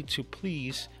already, to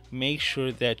please make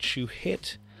sure that you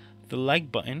hit the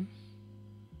like button.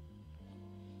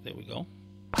 There we go.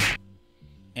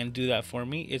 And do that for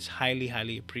me. It's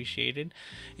highly appreciated.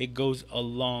 It goes a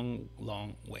long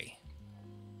way.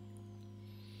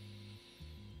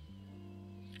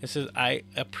 It says, I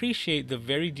appreciate the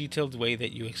very detailed way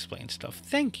that you explain stuff.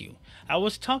 Thank you. I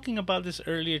was talking about this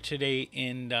earlier today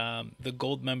in the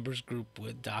Gold members group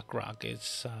with Doc Rock.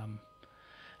 It's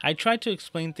I try to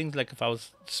explain things like if I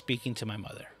was speaking to my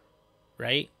mother,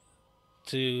 right?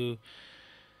 To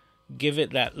give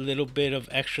it that little bit of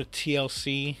extra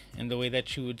TLC in the way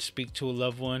that you would speak to a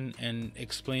loved one, and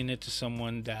explain it to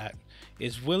someone that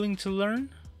is willing to learn,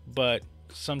 but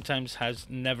sometimes has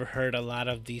never heard a lot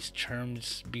of these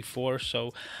terms before.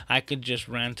 So I could just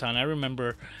rant on. I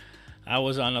remember I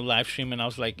was on a live stream and I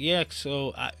was like, yeah,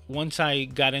 so once I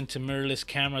got into mirrorless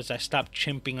cameras, I stopped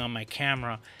chimping on my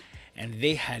camera. And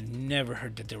they had never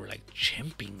heard that. They were like,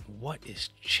 chimping? What is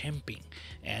chimping?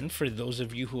 And for those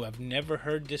of you who have never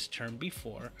heard this term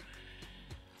before,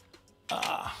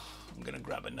 I'm going to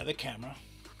grab another camera.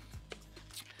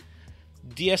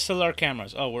 DSLR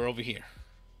cameras. Oh, we're over here.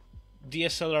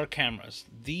 DSLR cameras.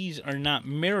 These are not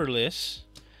mirrorless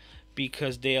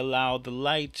because they allow the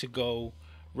light to go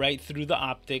right through the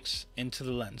optics into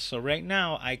the lens. So right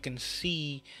now I can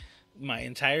see my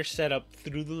entire setup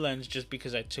through the lens just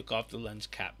because I took off the lens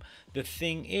cap. The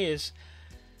thing is,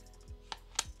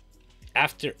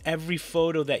 after every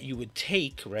photo that you would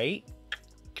take, right,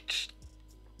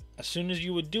 as soon as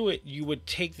you would do it, you would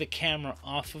take the camera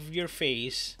off of your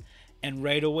face and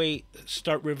right away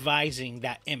start revising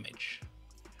that image.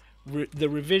 The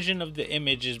revision of the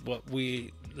image is what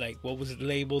what was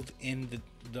labeled in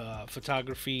the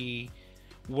photography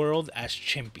world as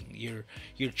chimping.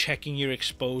 You're checking your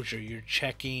exposure, you're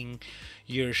checking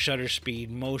your shutter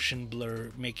speed, motion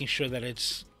blur, making sure that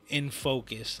it's in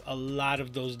focus, a lot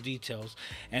of those details.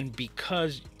 And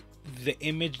because the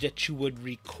image that you would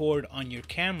record on your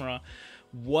camera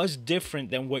was different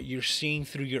than what you're seeing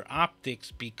through your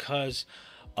optics because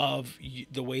of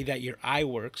the way that your eye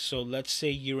works. So let's say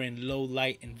you're in low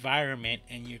light environment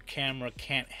and your camera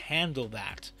can't handle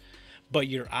that, but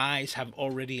your eyes have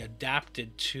already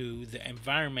adapted to the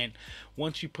environment.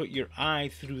 Once you put your eye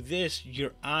through this,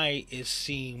 your eye is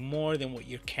seeing more than what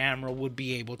your camera would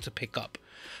be able to pick up.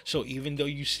 So even though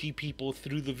you see people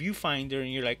through the viewfinder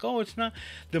and you're like, oh, it's not,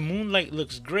 the moonlight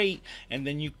looks great, and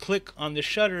then you click on the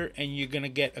shutter and you're gonna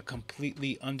get a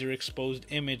completely underexposed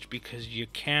image because your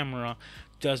camera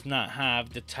does not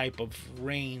have the type of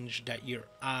range that your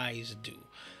eyes do.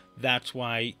 That's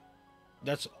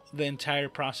the entire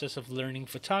process of learning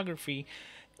photography,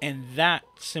 and that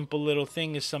simple little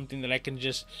thing is something that I can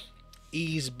just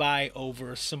ease by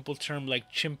over a simple term like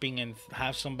chimping and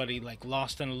have somebody like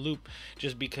lost in a loop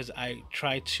just because I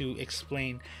try to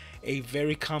explain a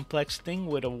very complex thing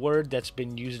with a word that's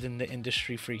been used in the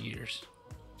industry for years.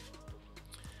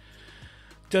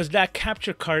 Does that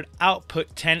capture card output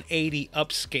 1080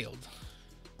 upscaled?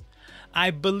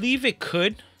 I believe it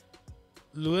could,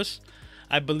 Lewis.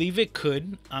 I believe it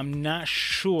could. I'm not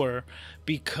sure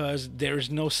because there's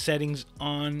no settings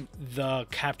on the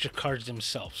capture cards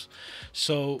themselves.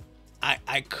 So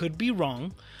I could be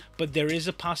wrong, but there is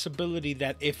a possibility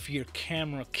that if your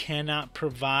camera cannot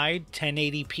provide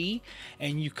 1080p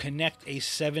and you connect a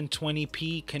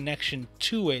 720p connection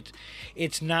to it,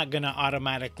 it's not going to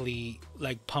automatically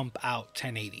like pump out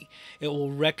 1080. It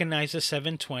will recognize the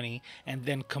 720 and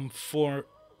then come for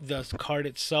the card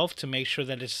itself to make sure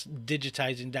that it's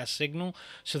digitizing that signal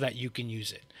so that you can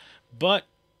use it. But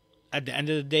at the end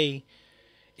of the day,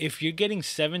 if you're getting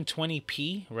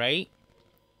 720p, right,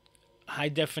 high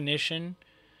definition,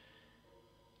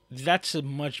 that's a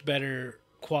much better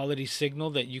quality signal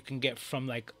that you can get from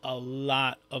like a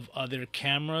lot of other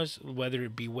cameras, whether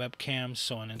it be webcams,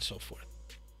 so on and so forth.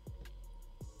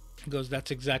 He goes, that's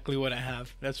exactly what I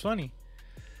have. That's funny.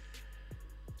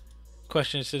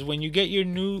 Question says, when you get your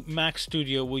new Mac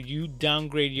Studio, will you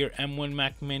downgrade your M1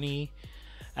 Mac Mini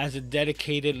as a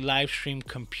dedicated live stream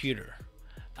computer?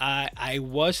 I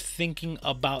was thinking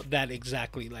about that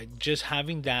exactly, like just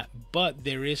having that, but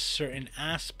there is certain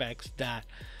aspects that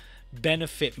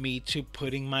benefit me to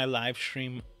putting my live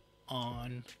stream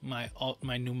on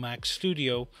my new Mac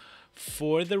Studio,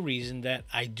 for the reason that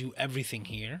I do everything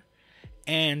here.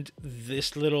 And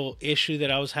this little issue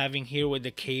that I was having here with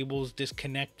the cables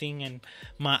disconnecting and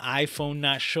my iPhone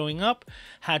not showing up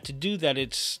had to do that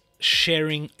it's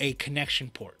sharing a connection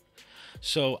port.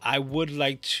 So I would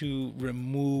like to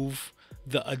remove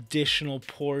the additional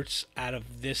ports out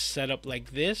of this setup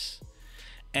like this,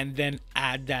 and then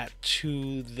add that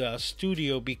to the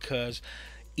studio, because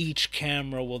each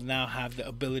camera will now have the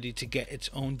ability to get its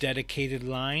own dedicated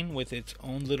line with its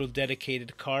own little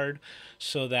dedicated card,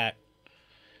 so that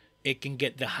it can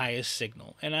get the highest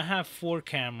signal. And I have 4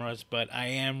 cameras, but I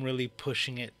am really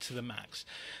pushing it to the max.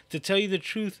 To tell you the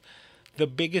truth, the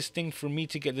biggest thing for me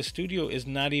to get the studio is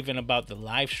not even about the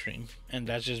live stream, and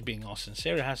that's just being all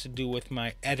sincere. It has to do with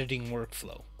my editing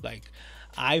workflow. Like,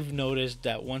 I've noticed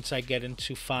that once I get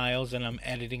into files and I'm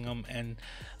editing them, and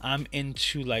I'm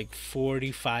into like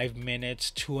 45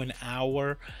 minutes to an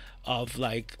hour of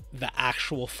like the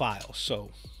actual file. So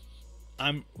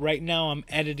right now I'm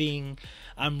editing,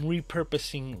 I'm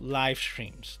repurposing live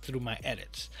streams through my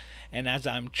edits, and as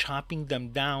I'm chopping them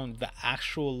down, the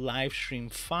actual live stream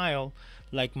file,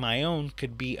 like my own,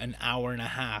 could be an hour and a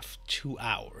half, 2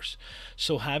 hours.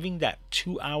 So having that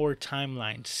 2-hour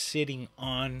timeline sitting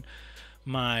on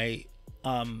my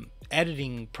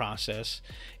editing process,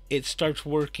 it starts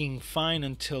working fine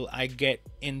until I get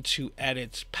into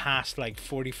edits past like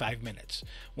 45 minutes.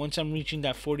 Once I'm reaching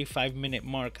that 45-minute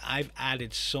mark, I've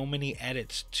added so many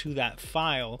edits to that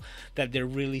file that they're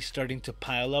really starting to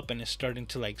pile up, and it's starting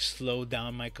to like slow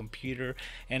down my computer.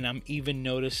 And I'm even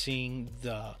noticing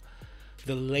the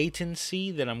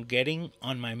latency that I'm getting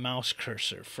on my mouse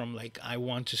cursor, from like I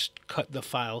want to cut the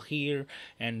file here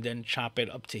and then chop it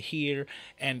up to here,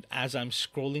 and as I'm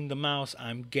scrolling the mouse,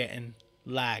 I'm getting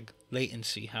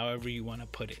latency, however you want to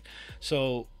put it.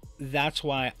 So that's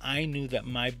why I knew that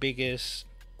my biggest,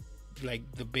 like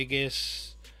the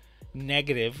biggest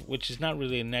negative, which is not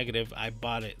really a negative, I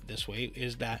bought it this way,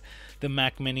 is that the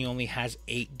Mac Mini only has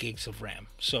 8 gigs of RAM.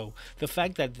 So the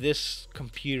fact that this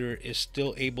computer is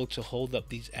still able to hold up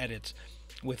these edits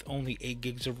with only 8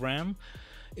 gigs of RAM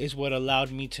is what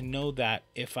allowed me to know that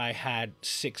if I had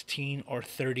 16 or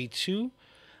 32,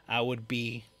 I would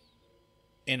be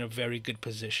in a very good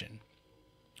position.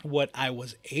 What I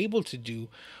was able to do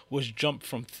was jump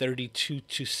from 32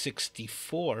 to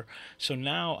 64. So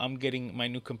now I'm getting my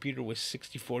new computer with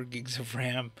 64 gigs of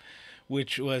RAM,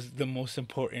 which was the most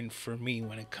important for me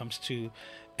when it comes to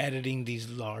editing these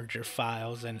larger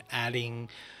files and adding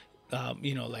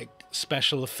like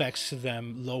special effects to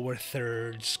them, lower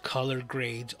thirds, color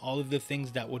grades, all of the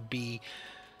things that would be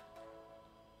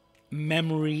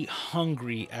memory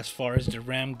hungry as far as the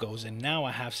RAM goes. And now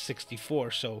I have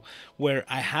 64. So where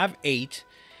I have 8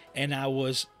 and I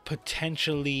was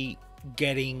potentially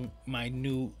getting my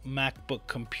new MacBook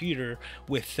computer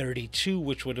with 32,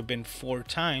 which would have been 4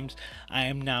 times, I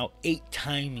am now 8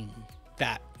 timing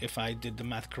that, if I did the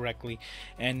math correctly.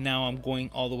 And now I'm going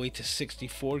all the way to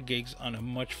 64 gigs on a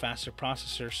much faster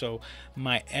processor. So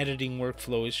my editing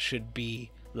workflows should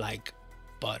be like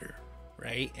butter,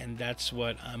 right? And that's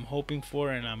what I'm hoping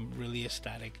for, and I'm really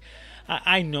ecstatic.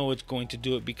 I know it's going to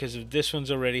do it, because if this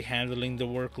one's already handling the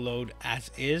workload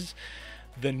as is,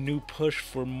 the new push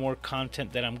for more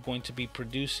content that I'm going to be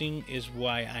producing is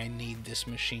why I need this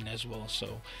machine as well.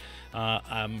 So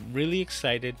I'm really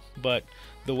excited. But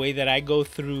the way that I go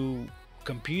through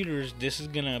computers, this is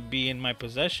gonna be in my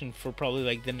possession for probably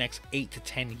like the next 8 to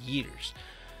 10 years,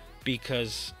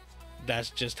 because that's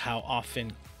just how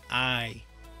often I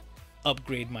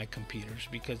upgrade my computers.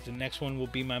 Because the next one will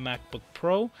be my MacBook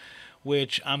Pro,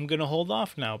 which I'm gonna hold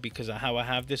off now, because of how I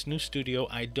have this new studio.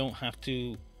 I don't have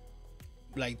to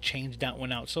like change that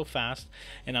one out so fast,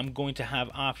 and I'm going to have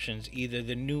options. Either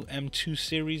the new M2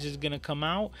 series is gonna come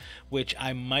out, which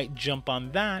I might jump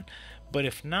on that, but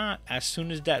if not, as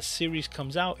soon as that series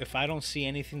comes out, if I don't see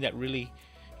anything that really,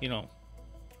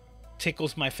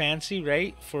 tickles my fancy,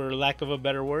 right, for lack of a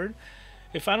better word,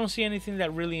 if I don't see anything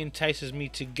that really entices me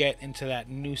to get into that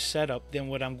new setup, then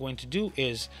what I'm going to do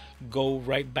is go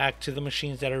right back to the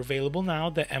machines that are available now,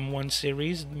 the M1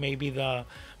 series, maybe the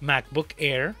MacBook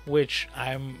Air, which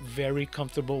I'm very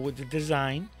comfortable with the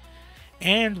design,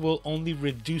 and will only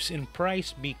reduce in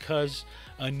price because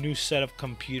a new set of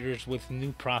computers with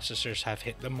new processors have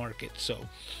hit the market. So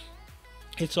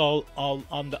it's all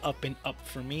on the up and up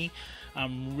for me.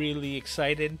 I'm really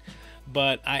excited,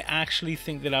 but I actually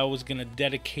think that I was gonna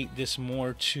dedicate this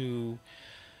more to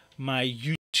my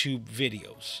YouTube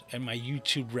videos and my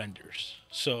YouTube renders.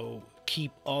 So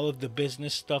keep all of the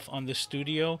business stuff on the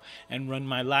studio and run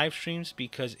my live streams,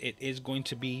 because it is going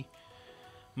to be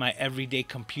my everyday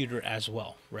computer as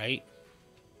well, right?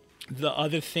 The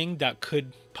other thing that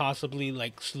could possibly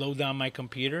like slow down my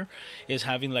computer is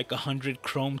having like 100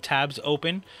 Chrome tabs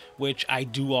open, which I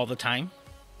do all the time.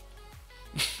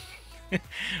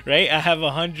 Right? I have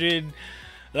 100,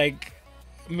 like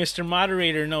Mr.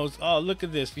 Moderator knows. Oh, look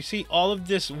at this. You see all of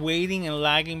this waiting and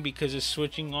lagging because it's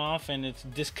switching off and it's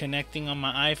disconnecting on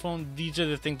my iPhone. These are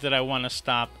the things that I want to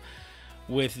stop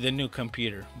with the new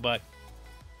computer. But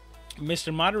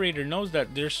Mr. Moderator knows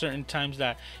that there's certain times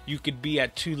that you could be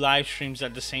at 2 live streams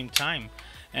at the same time.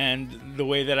 And the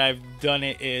way that I've done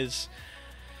it is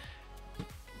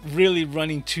really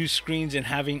running 2 screens and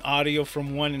having audio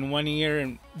from one in one ear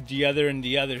and the other in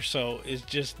the other. So it's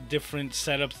just different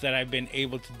setups that I've been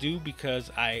able to do,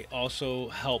 because I also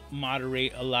help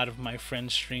moderate a lot of my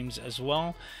friends' streams as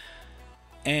well.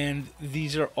 And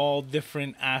these are all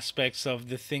different aspects of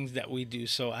the things that we do.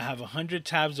 So I have 100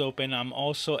 tabs open. I'm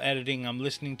also editing. I'm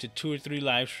listening to 2 or 3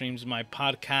 live streams. My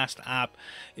podcast app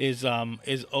is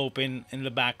open in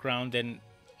the background, and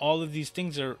all of these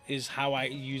things is how I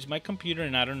use my computer.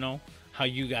 And I don't know how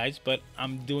you guys, but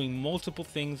I'm doing multiple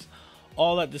things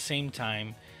all at the same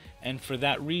time. And for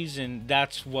that reason,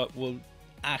 that's what will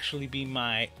actually be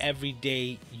my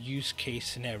everyday use case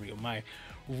scenario, my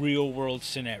real world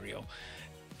scenario.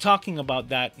 Talking about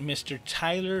that, Mr.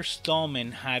 Tyler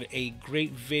Stallman had a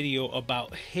great video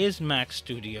about his Mac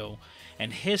Studio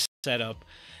and his setup,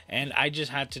 and I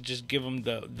just had to just give him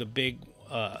the big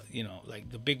like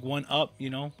the big one up,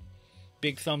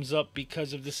 big thumbs up,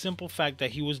 because of the simple fact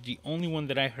that he was the only one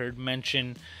that I heard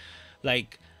mention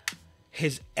like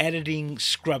his editing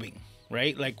scrubbing,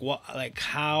 right? Like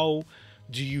how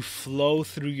do you flow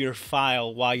through your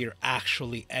file while you're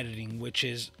actually editing, which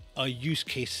is a use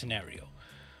case scenario.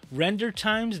 Render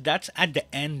times, that's at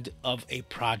the end of a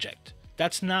project.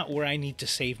 That's not where I need to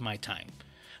save my time.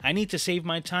 I need to save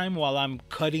my time while I'm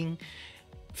cutting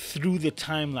through the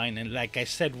timeline. And like I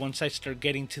said, once I start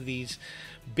getting to these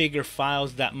bigger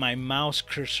files that my mouse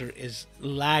cursor is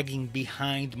lagging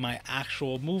behind my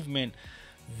actual movement,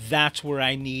 that's where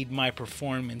I need my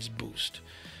performance boost.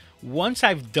 Once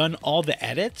I've done all the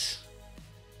edits,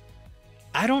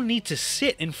 I don't need to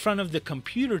sit in front of the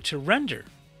computer to render.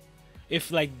 If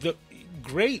like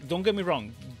great, don't get me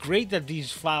wrong, great that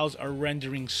these files are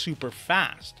rendering super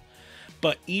fast.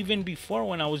 But even before,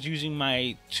 when I was using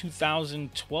my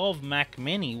 2012 Mac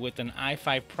Mini with an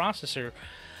i5 processor,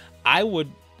 I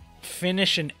would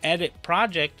finish an edit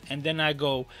project and then I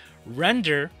go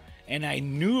render, and I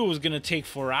knew it was going to take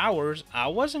 4 hours. I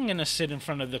wasn't going to sit in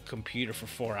front of the computer for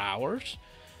 4 hours.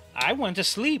 I went to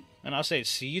sleep and I'll say,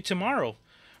 see you tomorrow.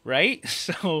 Right?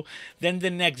 So then the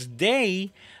next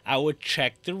day I would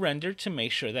check the render to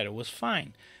make sure that it was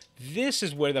fine. This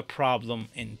is where the problem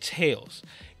entails.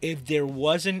 If there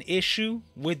was an issue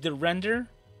with the render,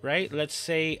 right? Let's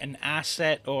say an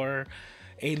asset or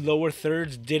a lower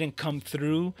thirds didn't come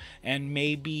through and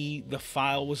maybe the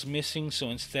file was missing. So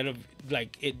instead of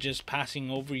like it just passing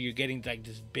over, you're getting like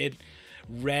this big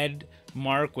red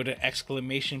mark with an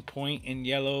exclamation point in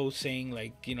yellow saying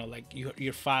like, like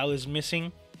your file is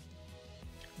missing.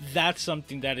 That's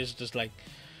something that is just like,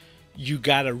 you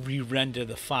gotta re-render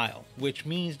the file, which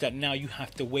means that now you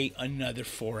have to wait another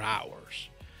 4 hours.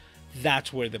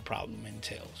 That's where the problem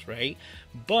entails, right?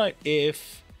 But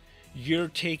if you're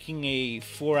taking a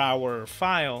 4-hour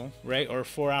file, right, or a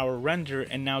 4-hour render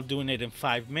and now doing it in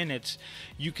 5 minutes,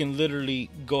 you can literally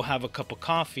go have a cup of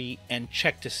coffee and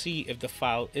check to see if the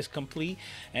file is complete.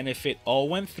 And if it all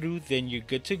went through, then you're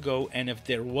good to go. And if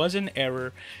there was an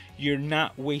error, you're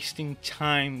not wasting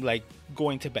time like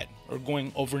going to bed or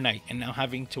going overnight and now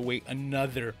having to wait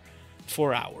another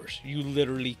 4 hours. You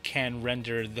literally can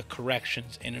render the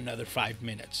corrections in another 5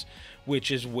 minutes, which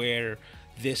is where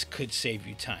this could save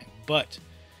you time. But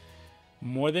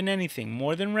more than anything,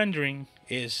 more than rendering,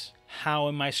 is how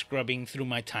am I scrubbing through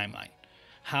my timeline?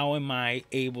 How am I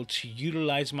able to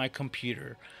utilize my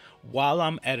computer while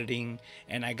I'm editing,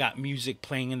 and I got music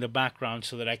playing in the background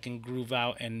so that I can groove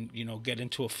out and, get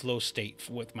into a flow state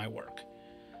with my work.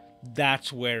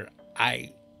 That's where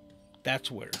that's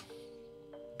where.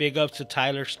 Big ups to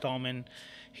Tyler Stallman.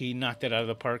 He knocked it out of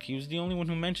the park. He was the only one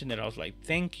who mentioned it. I was like,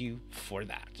 thank you for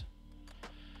that.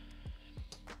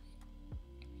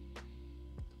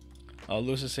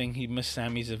 Lewis is saying he missed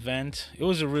Sammy's event. It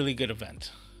was a really good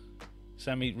event.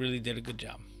 Sammy really did a good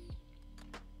job.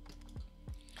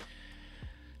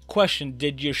 Question: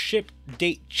 did your ship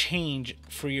date change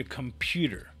for your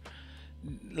computer?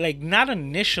 Like, not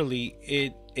initially,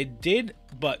 it did,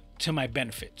 but to my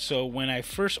benefit. So when I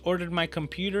first ordered my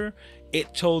computer,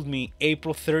 it told me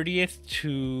April 30th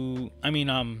to,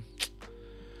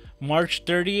 March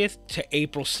 30th to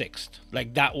April 6th.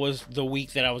 Like, that was the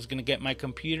week that I was going to get my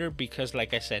computer, because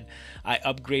like I said, I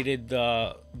upgraded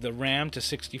the RAM to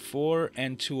 64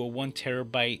 and to a 1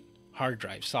 terabyte hard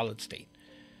drive, solid state.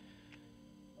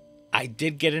 I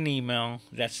did get an email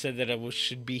that said that it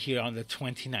should be here on the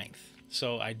 29th.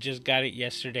 So I just got it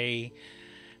yesterday.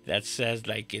 That says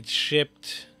like it's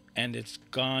shipped and it's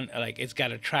gone. Like, it's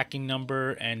got a tracking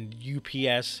number, and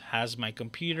UPS has my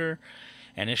computer,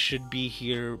 and it should be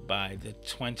here by the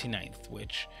 29th,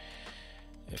 which,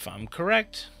 if I'm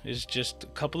correct, is just a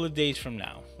couple of days from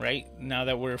now, right? Now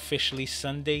that we're officially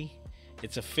Sunday,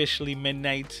 it's officially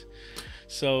midnight.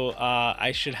 So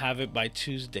I should have it by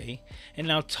Tuesday. And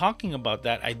now, talking about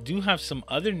that, I do have some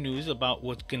other news about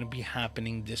what's going to be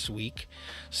happening this week.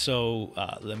 So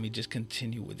let me just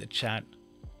continue with the chat.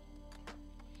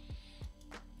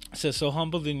 It says, so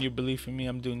humbled in your belief in me,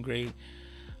 I'm doing great.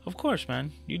 Of course,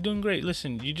 man, you're doing great.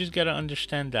 Listen, you just got to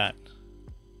understand that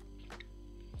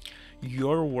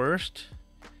your worst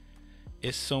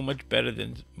is so much better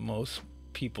than most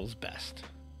people's best.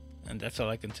 And that's all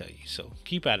I can tell you. So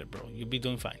keep at it, bro. You'll be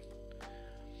doing fine.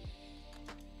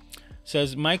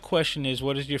 Says, my question is,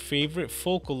 what is your favorite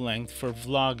focal length for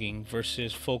vlogging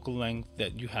versus focal length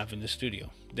that you have in the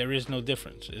studio? There is no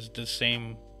difference. It's the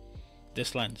same,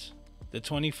 this lens. The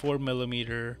 24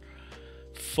 millimeter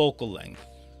focal length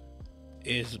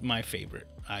is my favorite.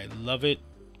 I love it.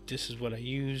 This is what I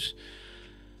use.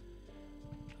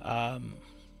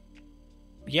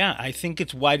 Yeah, I think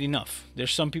it's wide enough.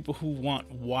 There's some people who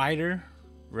want wider,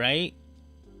 right?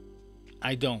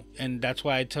 I don't. And that's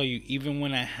why I tell you, even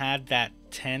when I had that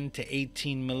 10 to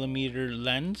 18 millimeter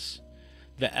lens,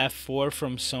 the f4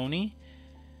 from Sony,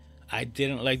 I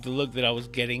didn't like the look that I was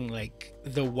getting. Like,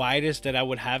 the widest that I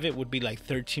would have it would be like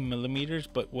 13 millimeters,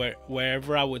 but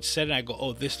wherever I would set it, I go,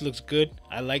 oh, this looks good,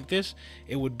 I like this,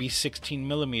 it would be 16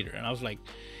 millimeter. And I was like,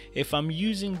 if I'm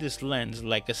using this lens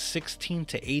like a 16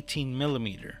 to 18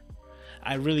 millimeter,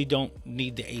 I really don't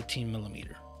need the 18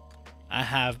 millimeter. I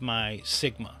have my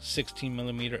Sigma 16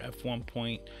 millimeter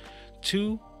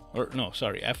f1.2, or no,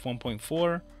 sorry,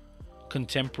 f1.4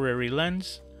 contemporary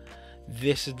lens.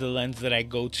 This is the lens that I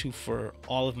go to for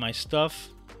all of my stuff.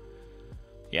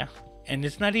 Yeah, and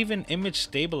it's not even image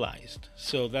stabilized.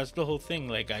 So that's the whole thing.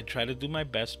 Like, I try to do my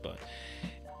best, but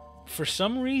for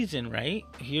some reason, right?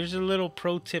 Here's a little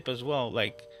pro tip as well.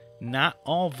 Like, not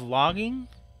all vlogging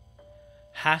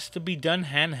has to be done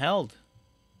handheld.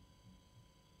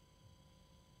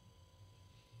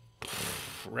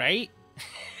 Right?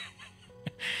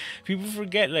 People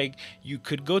forget, like, you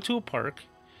could go to a park,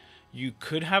 you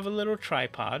could have a little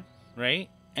tripod, right?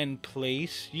 And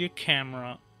place your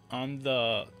camera on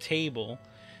the table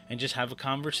and just have a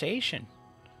conversation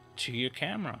to your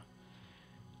camera.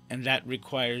 And that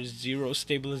requires zero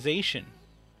stabilization.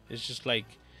 It's just like,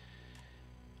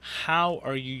 how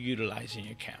are you utilizing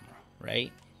your camera,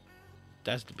 right?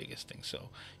 That's the biggest thing. So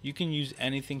you can use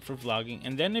anything for vlogging.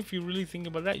 And then if you really think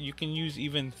about that, you can use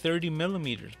even 30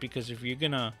 millimeters, because if you're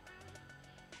gonna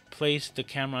place the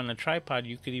camera on a tripod,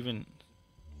 you could even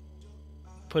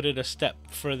put it a step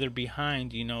further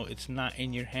behind. You know, it's not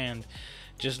in your hand.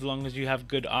 Just as long as you have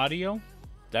good audio,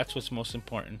 that's what's most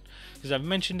important. Because I've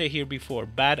mentioned it here before,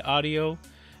 bad audio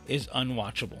is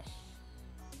unwatchable.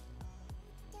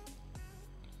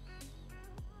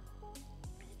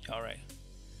 All right.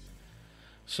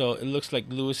 So it looks like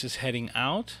Lewis is heading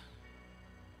out.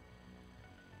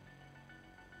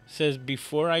 Says,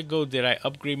 before I go, did I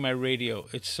upgrade my radio?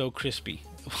 It's so crispy.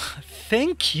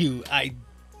 Thank you. I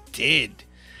did.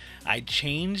 I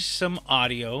changed some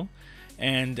audio,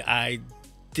 and I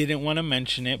didn't want to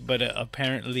mention it, but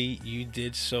apparently you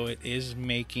did, so it is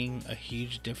making a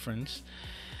huge difference.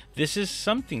 This is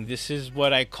something. This is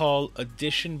what I call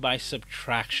addition by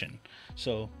subtraction.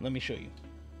 So let me show you.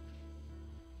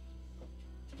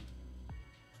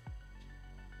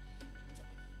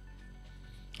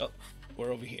 Oh,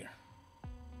 we're over here.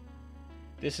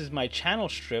 This is my channel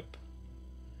strip,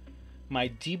 my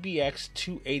DBX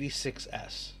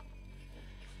 286S.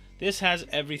 This has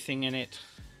everything in it.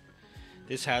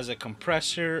 This has a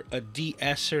compressor, a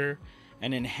de-esser,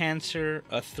 an enhancer,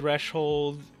 a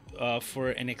threshold for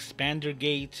an expander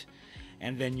gate,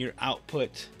 and then your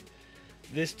output.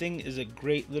 This thing is a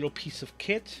great little piece of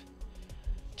kit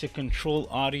to control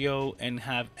audio and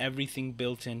have everything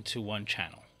built into one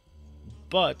channel.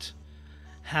 But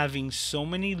having so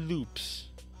many loops,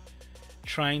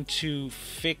 trying to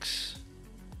fix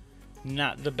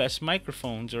not the best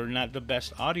microphones or not the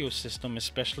best audio system,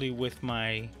 especially with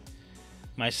my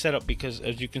setup, because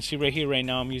as you can see right here, right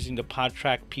now I'm using the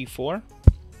PodTrack P4,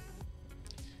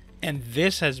 and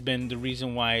this has been the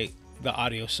reason why the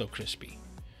audio is so crispy,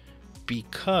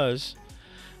 because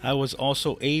I was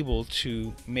also able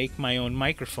to make my own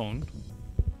microphone,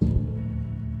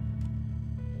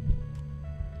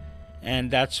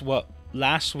 and that's what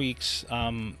last week's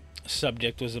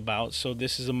subject was about. So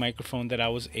this is a microphone that I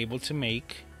was able to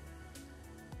make,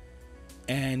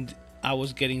 and I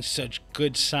was getting such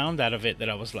good sound out of it that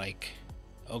I was like,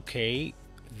 okay,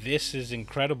 this is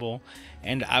incredible.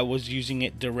 And I was using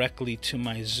it directly to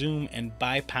my Zoom and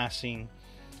bypassing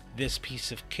this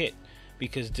piece of kit,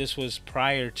 because this was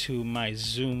prior to my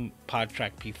Zoom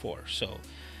PodTrack P4. So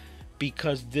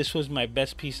because this was my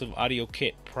best piece of audio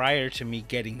kit prior to me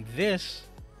getting this,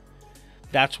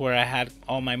 that's where I had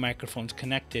all my microphones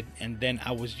connected, and then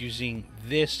I was using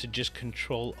this to just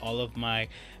control all of my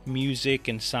music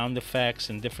and sound effects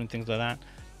and different things like that.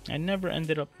 I never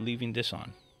ended up leaving this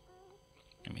on.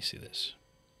 Let me see this.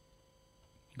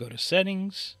 Go to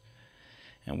settings,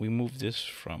 and we move this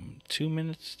from 2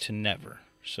 minutes to never,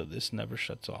 so this never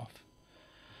shuts off.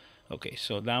 Okay,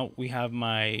 so now we have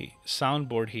my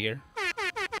soundboard here,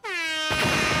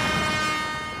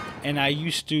 and I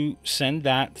used to send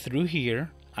that through here.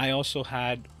 I also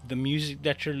had the music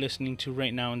that you're listening to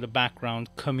right now in the background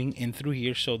coming in through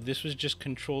here. So this was just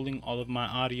controlling all of my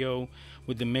audio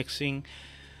with the mixing.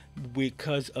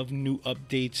 Because of new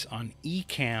updates on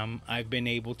Ecamm, I've been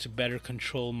able to better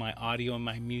control my audio and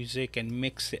my music and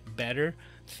mix it better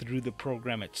through the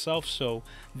program itself. So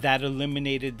that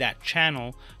eliminated that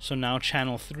channel. So now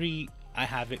channel 3, I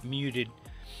have it muted,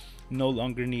 no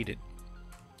longer needed.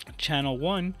 Channel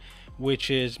 1, which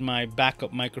is my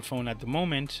backup microphone at the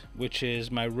moment, which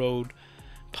is my Rode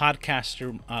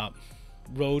Podcaster,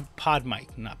 Rode Pod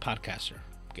Mic, not Podcaster.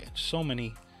 Okay, so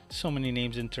many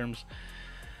names and terms.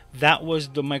 That was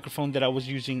the microphone that I was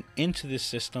using into this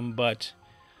system, but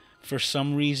for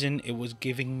some reason it was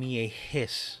giving me a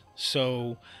hiss.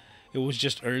 So it was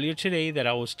just earlier today that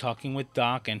I was talking with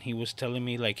Doc, and he was telling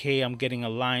me like, hey, I'm getting a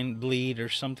line bleed or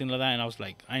something like that, and I was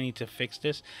like, I need to fix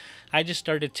this. I just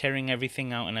started tearing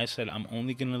everything out, and I said, I'm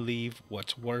only gonna leave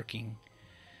what's working.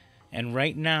 And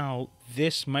right now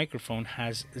this microphone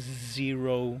has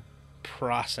 0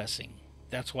 processing.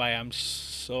 That's why I'm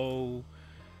so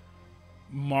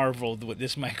marveled with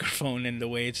this microphone and the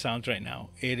way it sounds right now.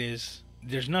 There's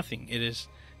nothing. It is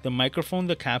the microphone,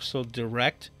 the capsule,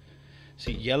 direct.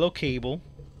 See, yellow cable,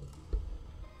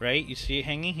 right? You see it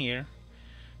hanging here,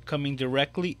 coming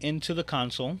directly into the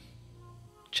console.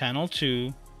 Channel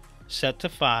 2, set to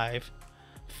 5,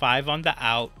 5 on the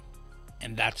out,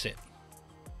 and that's it.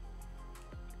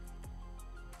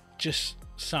 Just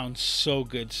sounds so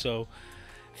good. So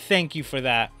thank you for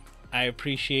that. I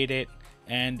appreciate it.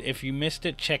 And if you missed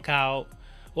it, check out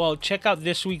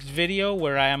this week's video,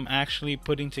 where I am actually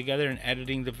putting together and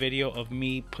editing the video of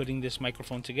me putting this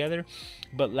microphone together.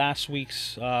 But last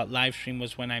week's live stream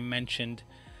was when I mentioned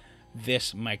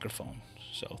this microphone.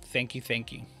 So thank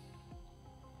you.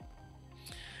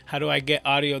 How do I get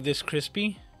audio this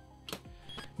crispy?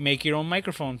 Make your own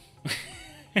microphone.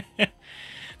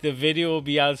 The video will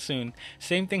be out soon.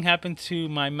 Same thing happened to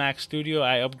my Mac Studio.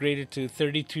 I upgraded to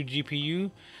 32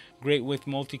 GPU. Great with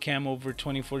multicam over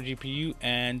 24 GPU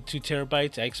and 2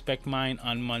 terabytes. I expect mine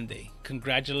on Monday.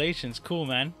 Congratulations. Cool,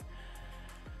 man.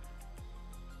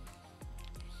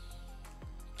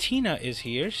 Tina is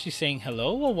here. She's saying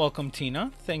hello. Well, welcome,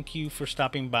 Tina. Thank you for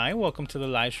stopping by. Welcome to the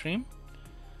live stream.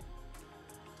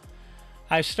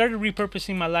 I've started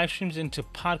repurposing my live streams into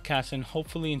podcasts and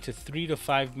hopefully into 3 to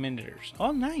 5 minuters.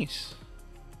 Oh, nice.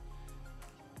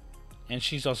 And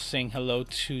she's also saying hello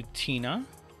to Tina.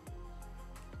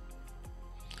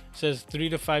 Says 3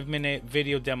 to 5 minute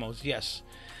video demos. Yes,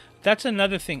 that's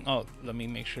another thing. Oh, let me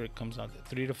make sure it comes out.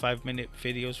 3 to 5 minute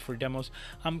videos for demos.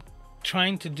 I'm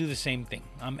trying to do the same thing.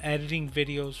 I'm editing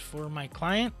videos for my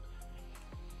client,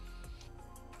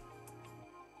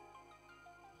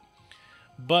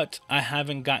 but I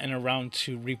haven't gotten around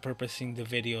to repurposing the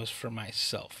videos for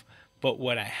myself. But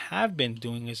what I have been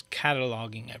doing is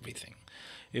cataloging everything.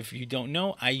 If you don't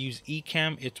know, I use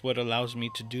Ecamm. It's what allows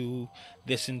me to do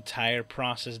this entire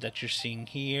process that you're seeing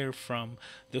here, from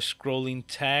the scrolling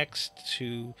text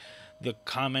to the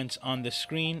comments on the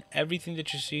screen. Everything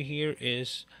that you see here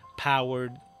is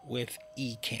powered with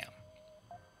Ecamm.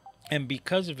 And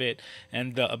because of it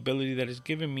and the ability that it's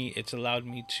given me, it's allowed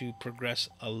me to progress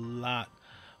a lot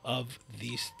of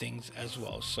these things as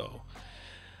well. So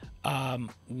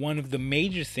one of the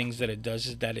major things that it does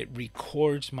is that it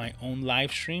records my own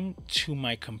live stream to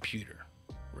my computer,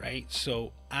 right?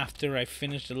 So after I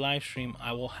finish the live stream,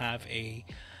 I will have a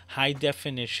high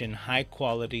definition, high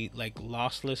quality, like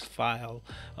lossless file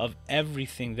of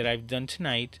everything that I've done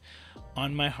tonight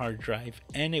on my hard drive,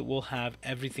 and it will have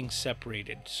everything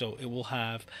separated. So it will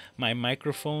have my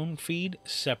microphone feed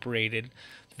separated,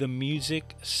 the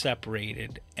music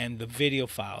separated, and the video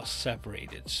files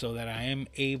separated, so that I am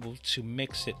able to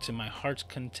mix it to my heart's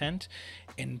content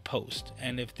in post.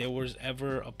 And if there was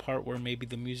ever a part where maybe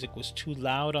the music was too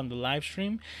loud on the live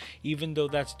stream, even though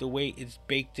that's the way it's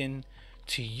baked in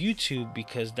to YouTube,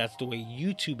 because that's the way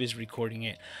YouTube is recording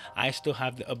it, I still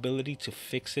have the ability to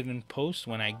fix it in post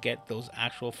when I get those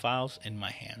actual files in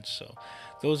my hands. So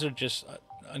those are just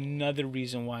another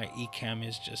reason why Ecamm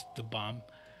is just the bomb.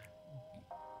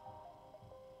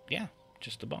 Yeah,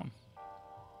 just a bomb.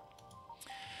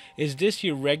 Is this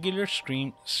your regular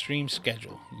stream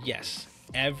schedule? Yes.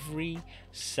 Every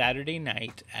Saturday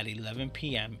night at 11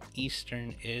 p.m.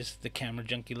 Eastern is the Camera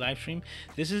Junkie live stream.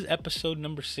 This is episode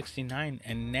number 69,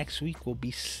 and next week will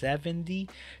be 70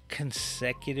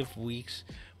 consecutive weeks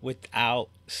without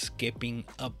skipping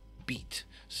a beat.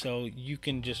 So you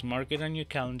can just mark it on your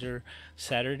calendar,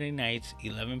 Saturday nights,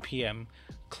 11 p.m.,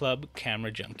 Club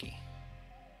Camera Junkie.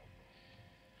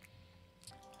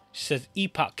 She says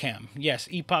Epoch Cam. Yes,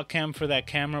 Epoch Cam for that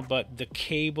camera, but the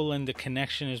cable and the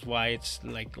connection is why it's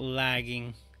like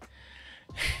lagging.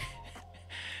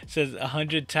 Says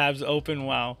 100 tabs open.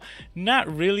 Wow.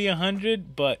 Not really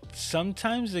 100, but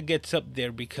sometimes it gets up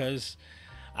there because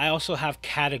I also have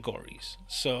categories.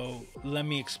 So let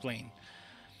me explain.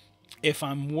 If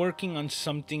I'm working on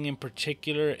something in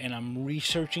particular and I'm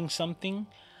researching something,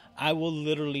 I will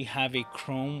literally have a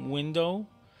Chrome window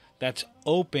that's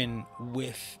open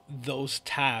with those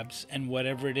tabs and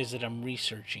whatever it is that I'm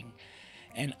researching,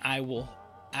 and I will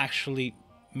actually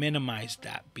minimize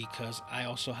that because I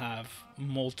also have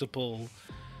multiple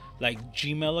like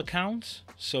Gmail accounts.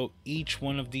 So each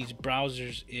one of these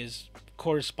browsers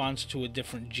corresponds to a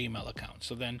different Gmail account.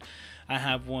 So then I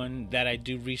have one that I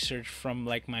do research from,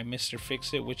 like my Mr.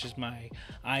 Fix-It, which is my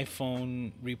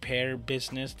iPhone repair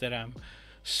business that I'm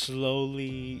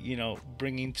slowly,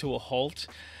 bringing to a halt.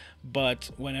 But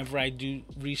whenever I do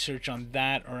research on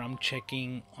that, or I'm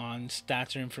checking on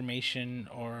stats or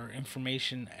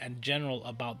information in general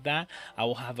about that, I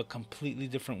will have a completely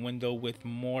different window with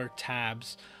more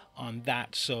tabs on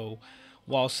that. So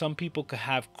while some people could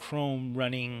have Chrome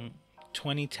running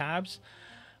 20 tabs,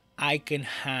 I can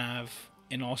have,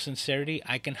 in all sincerity,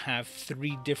 I can have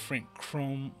 3 different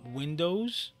Chrome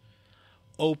windows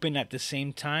open at the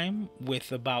same time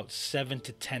with about 7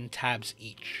 to 10 tabs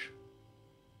each.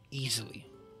 Easily.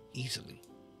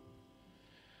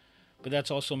 But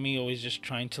that's also me always just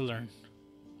trying to learn.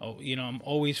 I'm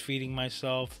always feeding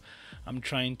myself. I'm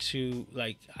trying to,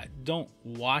 I don't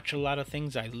watch a lot of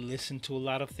things. I listen to a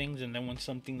lot of things, and then when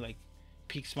something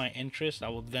piques my interest, I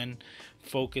will then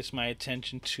focus my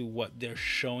attention to what they're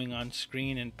showing on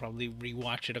screen and probably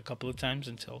rewatch it a couple of times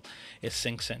until it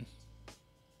sinks in.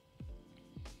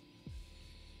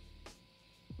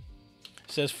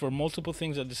 Says for multiple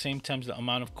things at the same time, the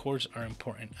amount of cores are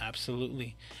important.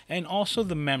 Absolutely. And also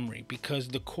the memory, because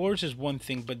the cores is one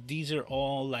thing, but these are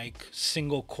all like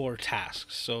single core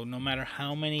tasks. So no matter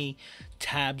how many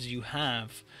tabs you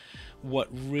have, what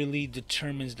really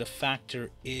determines the factor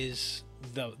is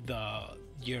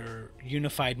your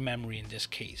unified memory in this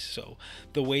case. So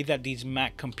the way that these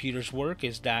Mac computers work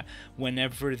is that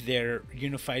whenever their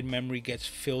unified memory gets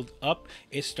filled up,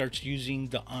 it starts using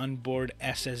the onboard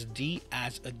SSD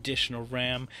as additional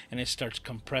RAM, and it starts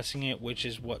compressing it, which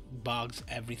is what bogs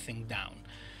everything down.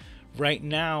 Right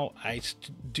now, I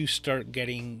do start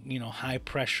getting, high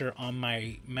pressure on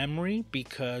my memory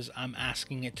because I'm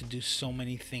asking it to do so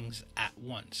many things at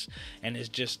once, and it's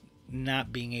just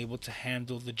not being able to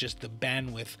handle the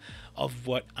bandwidth of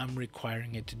what I'm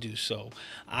requiring it to do. So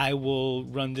I will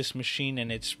run this machine, and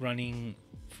it's running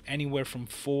anywhere from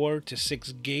 4 to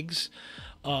 6 gigs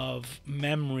of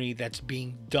memory that's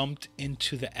being dumped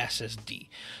into the SSD.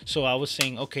 So I was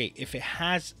saying, okay, if it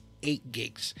has 8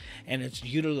 gigs and it's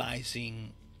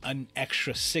utilizing an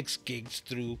extra 6 gigs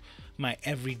through my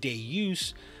everyday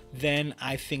use, then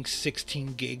I think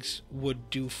 16 gigs would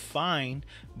do fine.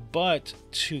 But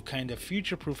to kind of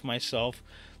future proof myself,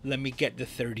 let me get the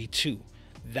 32.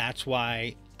 That's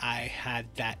why I had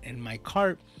that in my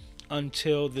cart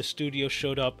until the studio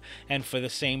showed up, and for the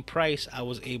same price I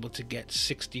was able to get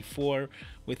 64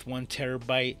 with 1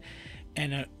 terabyte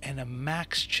and a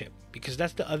max chip. Because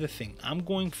that's the other thing, I'm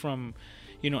going from,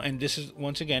 and this is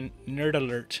once again nerd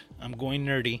alert, I'm going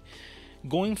nerdy,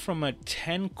 going from a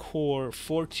 10 core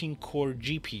 14 core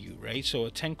GPU, right? So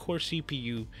a 10 core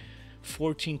CPU,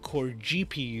 14 core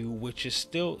GPU, which is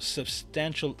still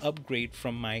substantial upgrade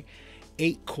from my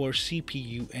 8 core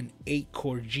CPU and 8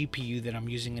 core GPU that I'm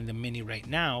using in the Mini right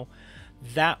now.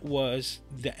 That was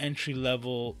the entry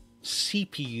level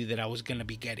CPU that I was going to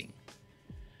be getting.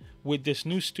 With this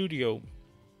new studio,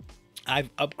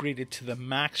 I've upgraded to the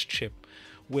max chip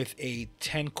with a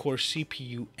 10 core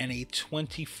CPU and a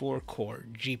 24 core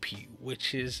GPU,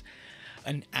 which is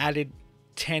an added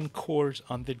 10 cores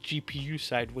on the GPU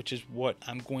side, which is what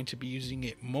I'm going to be using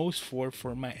it most for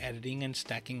my editing and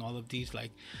stacking all of these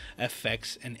like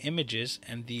effects and images.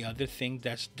 And the other thing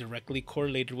that's directly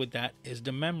correlated with that is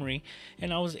the memory,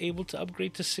 and I was able to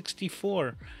upgrade to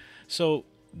 64. So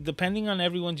depending on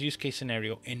everyone's use case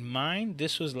scenario, in mine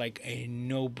this was like a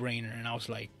no-brainer, and I was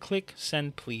like, click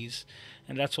send please,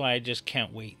 and that's why I just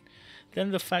can't wait.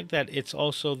 Then the fact that it's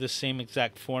also the same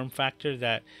exact form factor,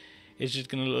 that it's just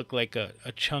going to look like a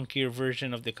chunkier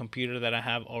version of the computer that I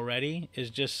have already,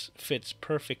 is just fits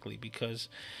perfectly, because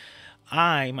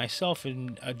I myself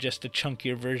am just a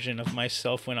chunkier version of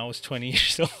myself when I was 20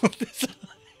 years old.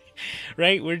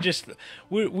 Right?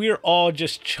 We're all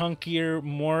just chunkier,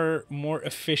 more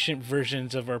efficient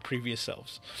versions of our previous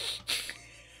selves.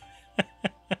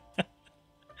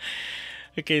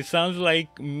 Okay, sounds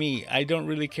like me. I don't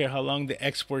really care how long the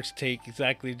exports take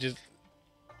exactly. Just,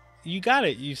 you got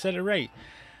it. You said it right.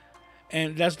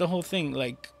 And that's the whole thing.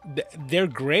 Like, they're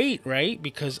great, right?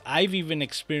 Because I've even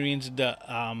experienced the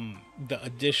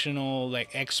additional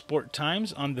like export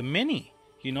times on the Mini.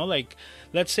 Like,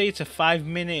 let's say it's a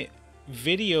 5-minute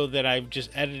video that I've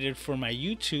just edited for my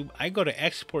YouTube. I go to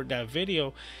export that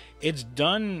video, it's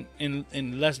done in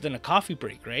less than a coffee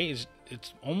break, right?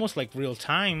 It's almost like real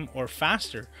time or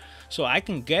faster. So I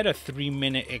can get a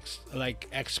 3-minute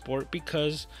export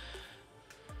because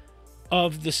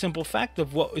of the simple fact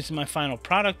of what is my final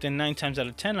product, and 9 times out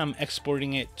of 10 I'm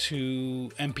exporting it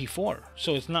to MP4.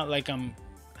 So it's not like I'm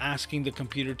asking the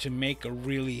computer to make a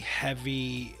really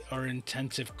heavy or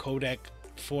intensive codec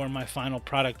for my final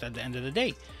product at the end of the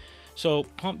day. So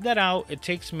pump that out. It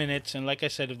takes minutes, and like I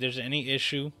said, if there's any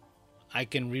issue, I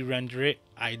can re-render it.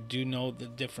 I do know the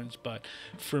difference, but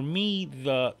for me,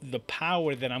 the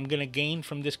power that I'm gonna gain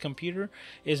from this computer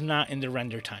is not in the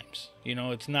render times.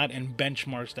 It's not in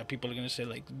benchmarks that people are gonna say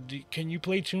like, can you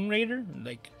play Tomb Raider?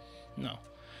 Like, no.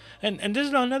 And this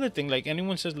is another thing. Like,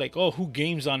 anyone says like, oh, who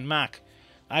games on Mac?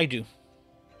 I do.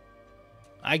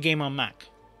 I game on Mac.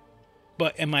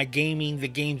 But am I gaming the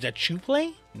games that you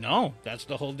play? No, that's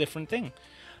the whole different thing.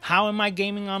 How am I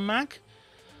gaming on Mac?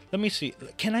 Let me see.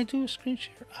 Can I do a screen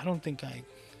share? I don't think I...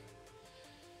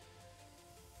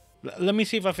 Let me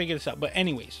see if I figure this out. But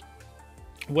anyways,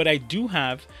 what I do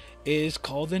have is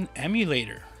called an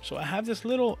emulator. So I have this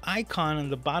little icon on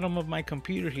the bottom of my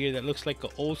computer here that looks like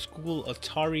an old school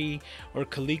Atari or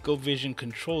ColecoVision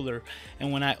controller.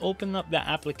 And when I open up that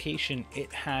application,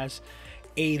 it has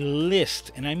a list,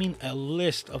 and I mean a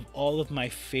list, of all of my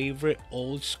favorite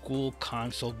old school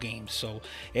console games. So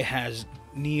it has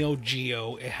Neo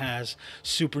Geo, it has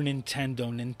Super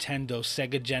Nintendo,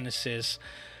 Sega Genesis,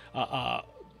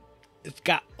 it's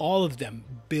got all of them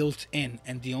built in,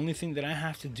 and the only thing that I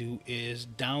have to do is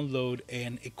download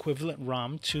an equivalent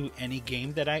ROM to any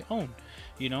game that I own,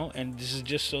 and this is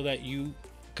just so that you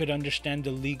could understand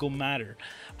the legal matter.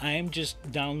 I am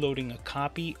just downloading a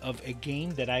copy of a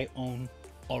game that I own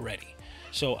already.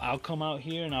 So I'll come out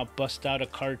here and I'll bust out a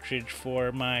cartridge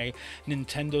for my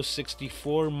Nintendo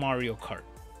 64 Mario Kart,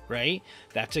 right?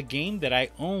 That's a game that I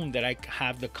own, that I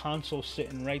have the console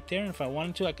sitting right there, and if I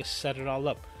wanted to, I could set it all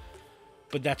up.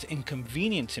 But that's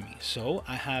inconvenient to me. So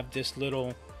I have this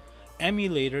little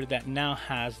emulator that now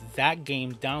has that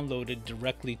game downloaded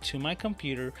directly to my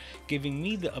computer, giving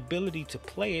me the ability to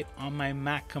play it on my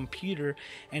Mac computer,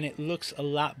 and it looks a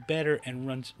lot better and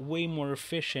runs way more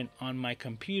efficient on my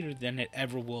computer than it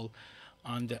ever will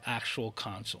on the actual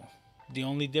console. The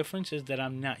only difference is that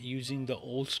I'm not using the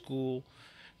old school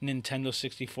Nintendo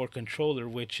 64 controller,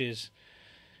 which is,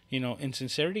 in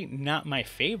sincerity, not my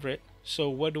favorite. So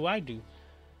what do?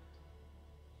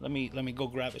 Let me go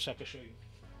grab it so I can show you.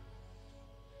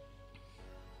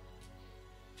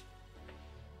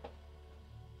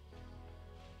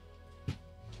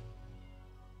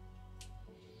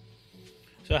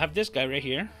 So I have this guy right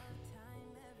here.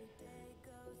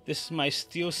 This is my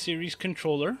Steel Series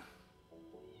controller.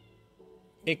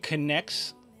 It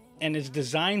connects and is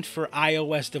designed for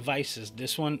iOS devices.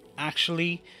 This one,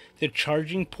 actually, the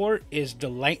charging port is the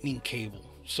lightning cable.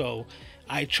 So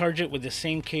I charge it with the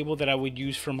same cable that I would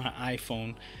use for my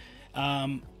iPhone.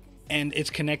 And it's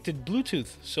connected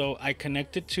Bluetooth. So I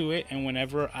connect it to it, and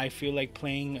whenever I feel like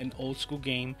playing an old school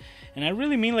game, and I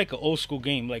really mean like an old school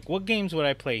game, like what games would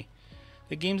I play?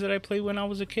 The games that I played when I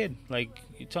was a kid. Like,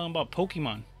 you're talking about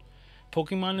Pokemon.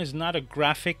 Pokemon is not a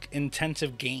graphic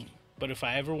intensive game. But if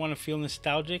I ever want to feel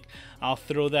nostalgic, I'll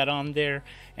throw that on there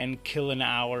and kill an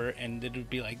hour, and it'll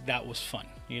be like, that was fun.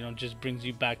 You know, just brings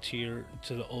you back to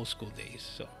the old school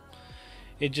days. So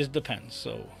it just depends.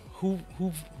 So who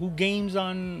games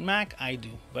on Mac? I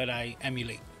do, but I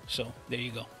emulate. So there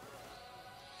you go.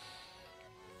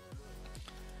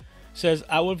 Says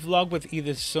I would vlog with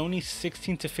either Sony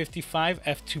 16 to 55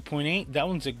 f2.8. That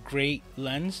one's a great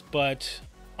lens, but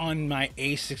on my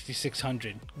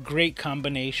A6600. Great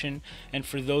combination. And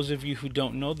for those of you who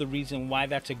don't know, the reason why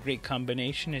that's a great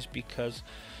combination is because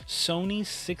Sony's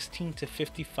 16 to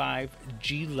 55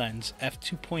 G lens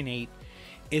f2.8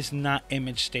 is not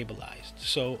image stabilized.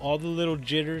 So all the little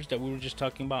jitters that we were just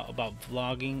talking about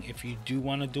vlogging, if you do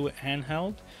want to do it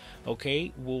handheld,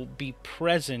 okay, will be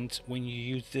present when you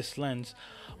use this lens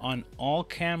on all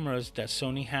cameras that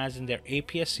Sony has in their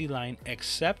APS-C line,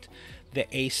 except the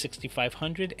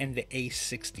A6500 and the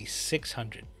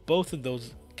A6600. Both of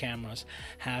those cameras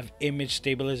have image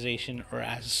stabilization, or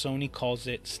as Sony calls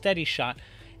it, steady shot,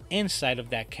 inside of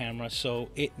that camera. So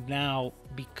it now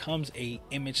becomes a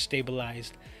image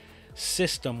stabilized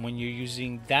system when you're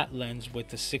using that lens with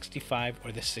the 65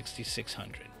 or the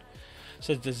 6600.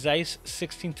 So the Zeiss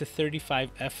 16 to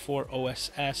 35 f4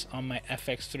 OSS on my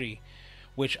FX3,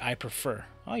 which I prefer.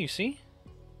 Oh, you see?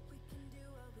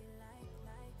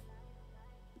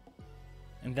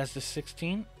 And that's the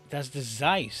 16. That's the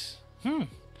Zeiss. And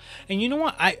you know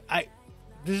what? I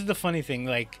this is the funny thing.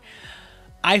 Like,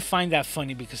 I find that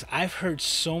funny because I've heard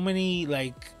so many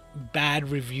like bad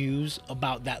reviews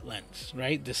about that lens,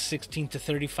 right? The 16 to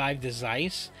 35, the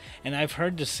Zeiss, and I've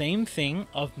heard the same thing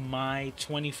of my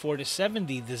 24 to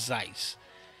 70, the Zeiss.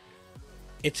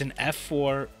 It's an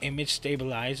f4 image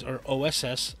stabilized, or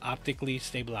OSS, optically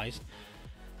stabilized,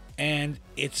 and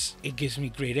it gives me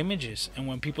great images. And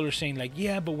when people are saying like,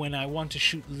 yeah, but when I want to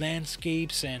shoot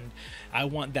landscapes and I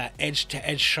want that edge to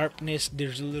edge sharpness,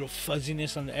 there's a little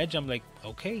fuzziness on the edge, I'm like,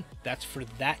 okay, that's for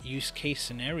that use case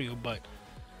scenario, but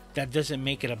that doesn't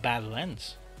make it a bad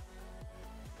lens.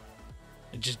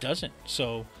 It just doesn't.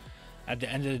 So at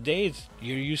the end of the day, it's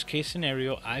your use case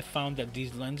scenario. I found that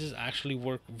these lenses actually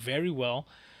work very well.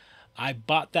 I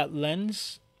bought that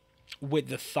lens with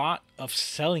the thought of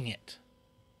selling it,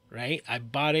 right? I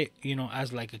bought it, you know,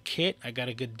 as like a kit. I got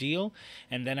a good deal,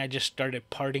 and then I just started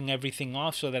parting everything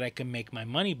off so that I can make my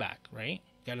money back, right?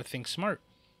 Gotta think smart.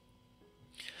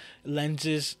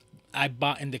 Lenses I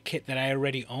bought in the kit that I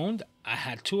already owned. I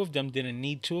had 2 of them, didn't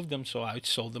need 2 of them, so I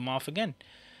sold them off again.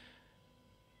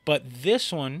 But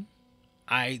this one,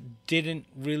 I didn't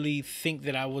really think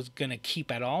that I was gonna keep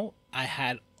at all. I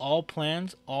had all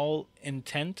plans, all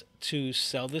intent to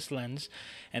sell this lens,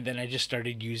 and then I just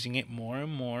started using it more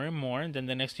and more and more. And then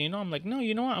the next thing you know, I'm like, no,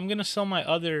 you know what? I'm gonna sell my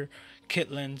other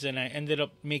kit lens, and I ended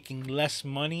up making less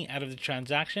money out of the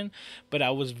transaction. But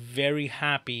I was very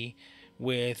happy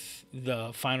with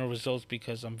the final results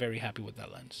because I'm very happy with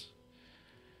that lens.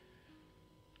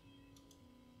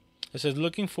 It says,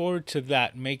 looking forward to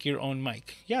that. Make your own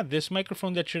mic. Yeah, this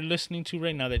microphone that you're listening to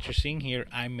right now, that you're seeing here,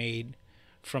 I made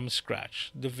from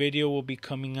scratch. The video will be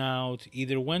coming out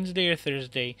either Wednesday or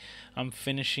Thursday. I'm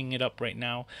finishing it up right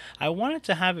now. I wanted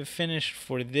to have it finished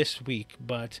for this week,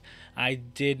 but I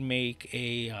did make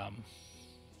a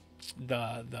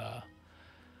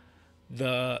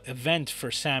the event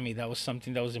for Sammy. That was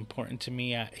something that was important to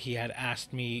me. He had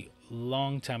asked me a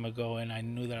long time ago, and I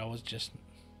knew that I was just,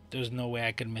 there's no way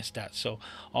I could miss that. So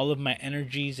all of my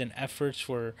energies and efforts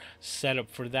were set up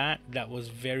for that. That was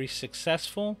very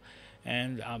successful,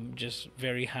 and I'm just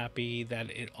very happy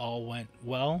that it all went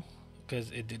well,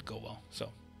 because it did go well.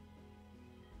 So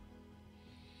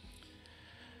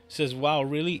it says, wow,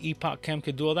 really? Epoch Cam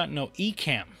could do all that? No,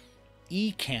 Ecamm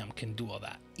can do all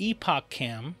that. Epoch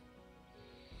Cam,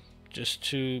 just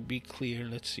to be clear,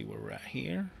 let's see where we're at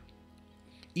here.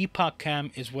 Epoch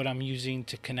Cam is what I'm using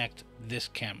to connect this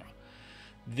camera.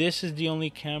 This is the only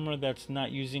camera that's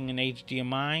not using an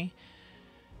HDMI,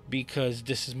 because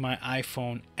this is my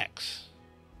iPhone X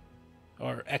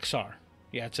or XR.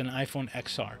 Yeah, it's an iPhone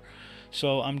XR.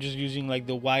 So I'm just using like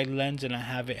the wide lens, and I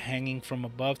have it hanging from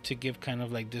above to give kind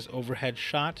of like this overhead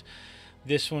shot.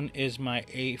 This one is my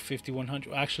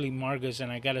A5100, actually Marga's,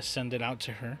 and I gotta send it out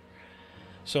to her.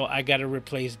 So I gotta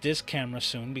replace this camera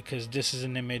soon, because this is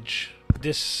an image,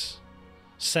 this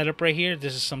setup right here,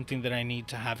 this is something that I need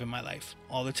to have in my life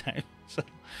all the time. So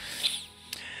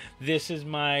this is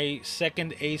my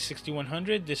second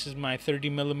A6100. This is my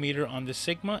 30mm on the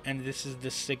Sigma, and this is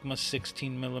the Sigma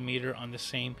 16mm on the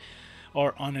same,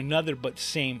 or on another but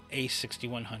same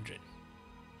A6100.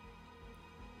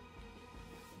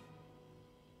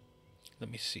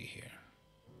 Let me see here.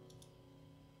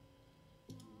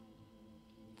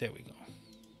 There we go.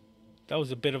 That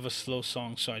was a bit of a slow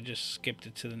song, so I just skipped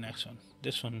it to the next one.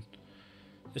 This one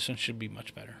should be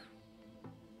much better.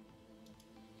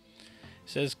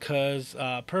 Says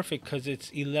perfect, cause it's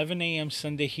 11 a.m.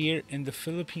 Sunday here in the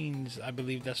Philippines. I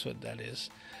believe that's what that is.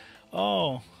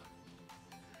 Oh,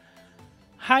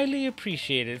 highly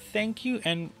appreciated. Thank you,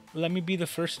 and let me be the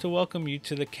first to welcome you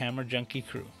to the Camera Junkie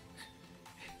crew.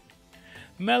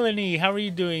 Melanie, how are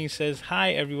you doing? Says,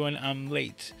 hi everyone, I'm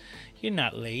late. You're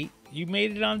not late. You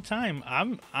made it on time.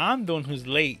 I'm the one who's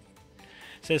late.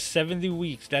 Says 70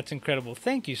 weeks. That's incredible.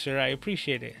 Thank you, sir. I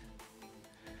appreciate it.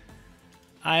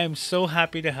 I am so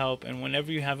happy to help, and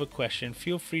whenever you have a question,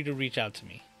 feel free to reach out to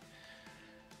me.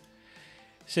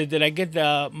 So did I get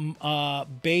the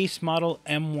base model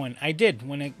M1? I did.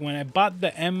 When I bought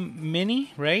the M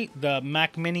Mini, right? The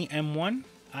Mac Mini M1,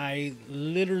 I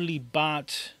literally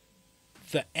bought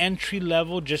the entry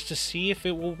level just to see if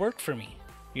it will work for me.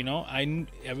 You know,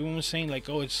 everyone was saying like,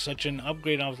 oh, it's such an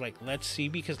upgrade. I was like, let's see,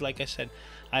 because like I said,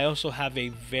 I also have a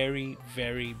very,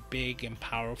 very big and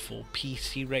powerful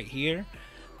PC right here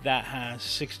that has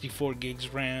 64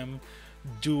 gigs RAM,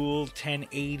 dual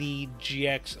 1080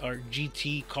 GX or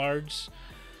GT cards.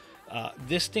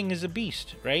 This thing is a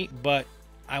beast, right? But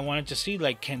I wanted to see,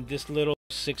 like, can this little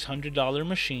 $600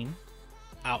 machine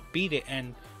outbeat it?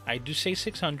 And I do say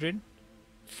 600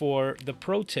 for the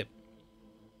pro tip.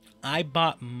 I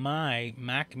bought my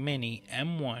Mac Mini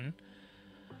M1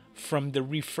 from the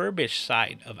refurbished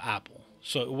side of Apple.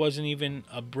 So it wasn't even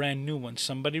a brand new one.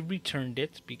 Somebody returned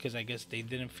it because I guess they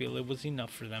didn't feel it was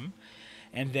enough for them.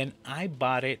 And then I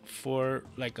bought it for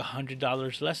like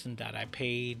 $100 less than that. I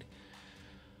paid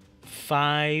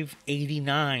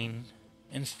 $589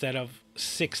 instead of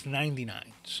 $699.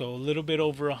 So a little bit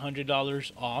over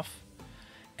 $100 off.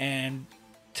 And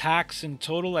tax in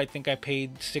total, I think I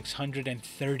paid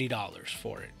 $630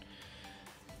 for it.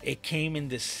 It came in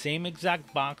the same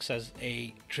exact box as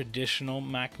a traditional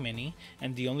Mac Mini,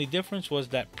 and the only difference was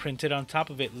that printed on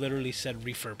top of it literally said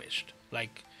refurbished.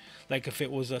 Like if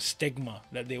it was a stigma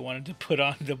that they wanted to put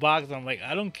on the box. I'm like,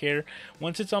 I don't care.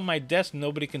 Once it's on my desk,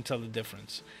 nobody can tell the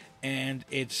difference. And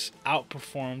it's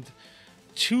outperformed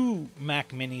two Mac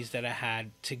Minis that I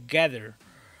had together,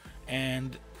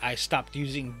 and I stopped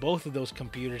using both of those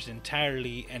computers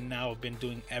entirely, and now I've been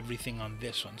doing everything on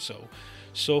this one.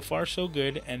 So far so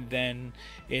good. And then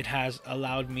it has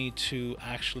allowed me to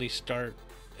actually start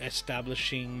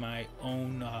establishing my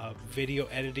own video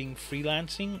editing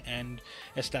freelancing and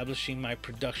establishing my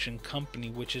production company,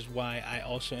 which is why I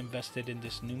also invested in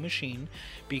this new machine,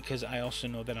 because I also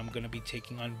know that I'm going to be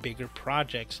taking on bigger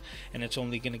projects, and it's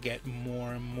only going to get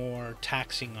more and more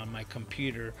taxing on my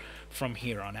computer from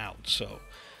here on out. So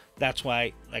that's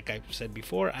why, like I said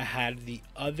before, I had the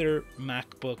other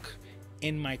MacBook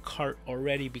in my cart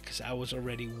already because I was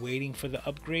already waiting for the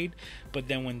upgrade. But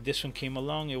then when this one came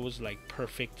along, it was like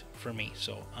perfect for me.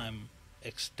 So I'm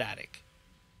ecstatic.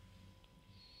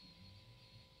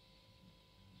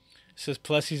 It says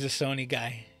plus he's a Sony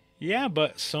guy. Yeah,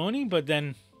 but Sony, but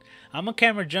then I'm a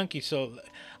camera junkie, so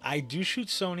I do shoot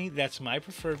Sony. That's my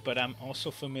preferred, but I'm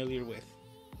also familiar with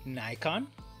Nikon.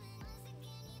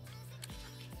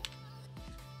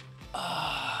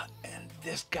 And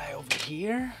this guy over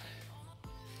here.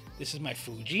 This is my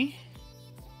Fuji,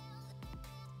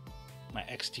 my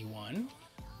X-T1,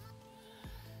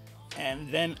 and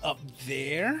then up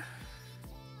there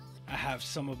I have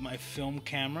some of my film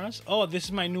cameras. Oh, this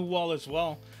is my new wall as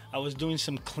well. I was doing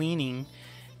some cleaning,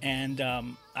 and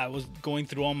I was going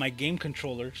through all my game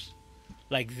controllers,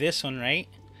 like this one, right?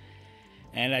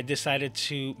 And I decided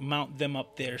to mount them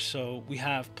up there. So we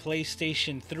have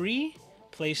PlayStation 3,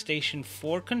 PlayStation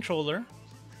 4 controller.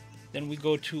 Then we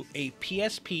go to a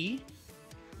PSP,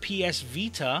 PS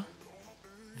Vita.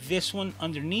 This one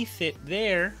underneath it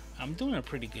there, I'm doing a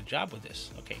pretty good job with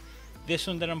this. Okay, this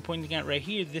one that I'm pointing at right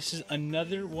here, this is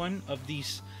another one of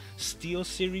these Steel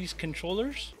Series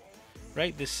controllers,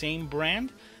 right? The same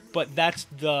brand, but that's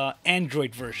the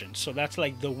Android version. So that's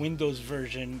like the Windows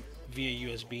version via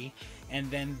USB. And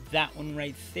then that one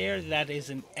right there, that is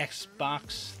an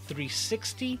Xbox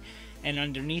 360, and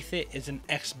underneath it is an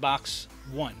Xbox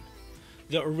One,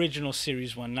 the original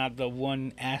Series One, not the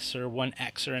One S or One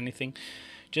X or anything,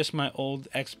 just my old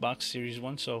Xbox Series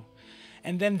One. So,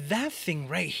 and then that thing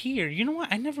right here, you know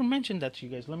what? I never mentioned that to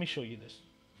you guys. Let me show you this.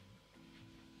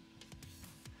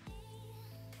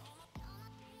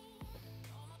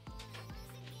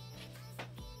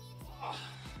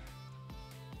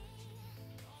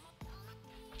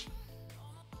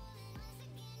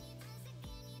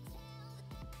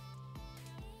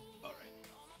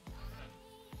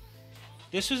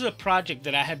 This was a project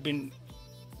that I had been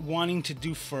wanting to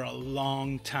do for a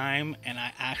long time, and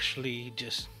I actually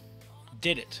just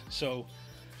did it. So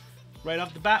right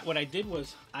off the bat, what I did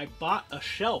was I bought a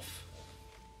shelf.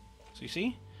 So you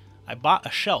see, I bought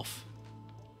a shelf.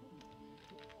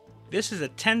 This is a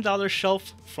 $10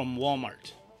 shelf from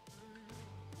Walmart.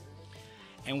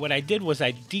 And what I did was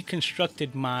I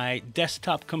deconstructed my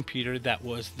desktop computer. That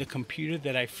was the computer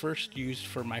that I first used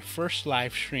for my first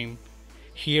live stream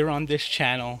here on this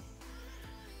channel,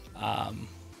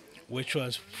 which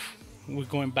was, we're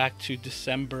going back to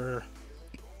December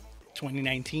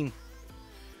 2019,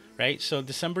 right? So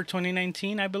December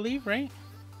 2019, I believe, right?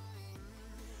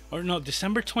 Or no,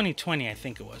 December 2020, I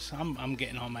think it was. I'm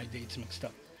getting all my dates mixed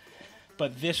up.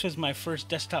 But this was my first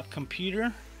desktop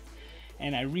computer,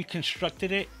 and I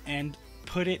reconstructed it and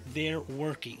put it there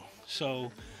working. So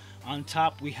on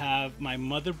top we have my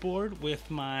motherboard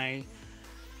with my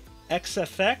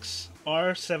XFX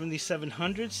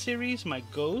R7700 series, my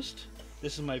Ghost.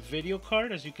 This is my video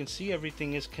card. As you can see,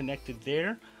 everything is connected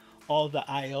there. All the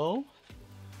I/O.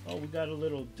 Oh, we got a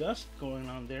little dust going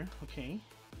on there. Okay.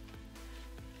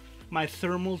 My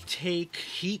thermal take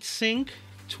heat sink,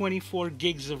 24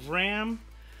 gigs of RAM.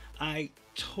 I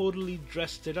totally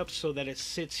dressed it up so that it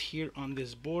sits here on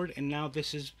this board, and now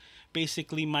this is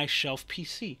basically my shelf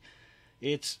PC.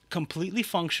 It's completely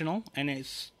functional and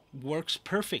it works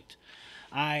perfect.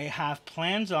 I have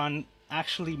plans on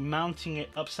actually mounting it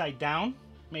upside down,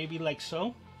 maybe like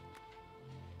so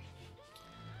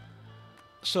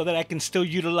that I can still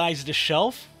utilize the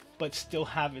shelf but still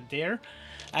have it there.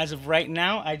 As of right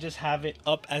now, I just have it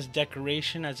up as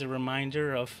decoration, as a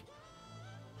reminder of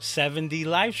 70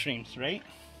 live streams, right?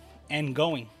 And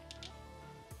going.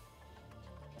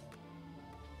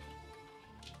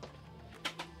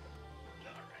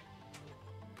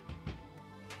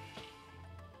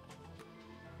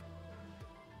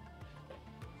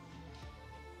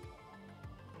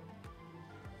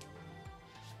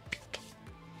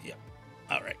 Yep.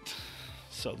 All right.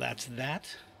 So that's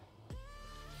that.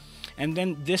 And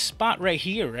then this spot right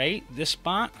here, right? This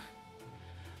spot,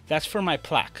 that's for my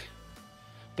plaque.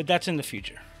 But that's in the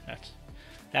future.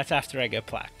 That's after I get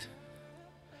plaqued.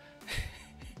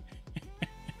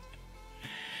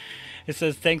 It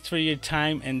says, thanks for your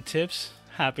time and tips.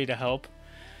 Happy to help.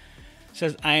 It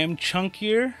says, I am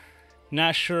chunkier.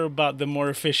 Not sure about the more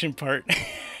efficient part.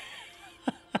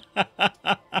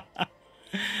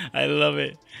 I love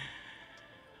it.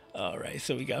 All right,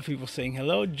 so we got people saying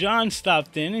hello. John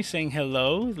stopped in. He's saying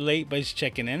hello. Late, but he's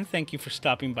checking in. Thank you for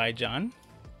stopping by, John.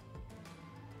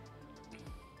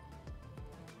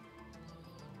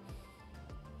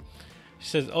 She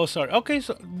says, oh, sorry. Okay,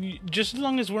 so just as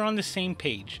long as we're on the same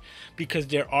page, because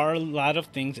there are a lot of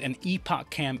things, and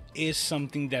EpochCam is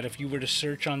something that if you were to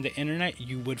search on the internet,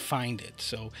 you would find it.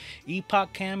 So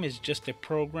EpochCam is just a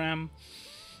program.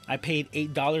 I paid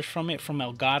 $8 from it from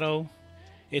Elgato.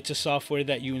 It's a software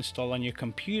that you install on your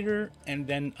computer and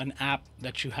then an app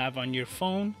that you have on your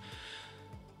phone.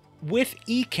 With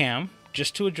Ecamm,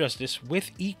 just to address this,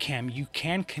 with Ecamm, you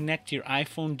can connect your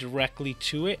iPhone directly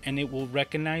to it and it will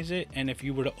recognize it. And if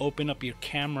you were to open up your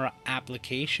camera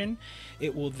application,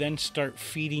 it will then start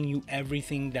feeding you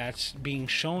everything that's being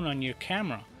shown on your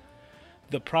camera.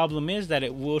 The problem is that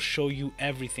it will show you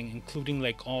everything, including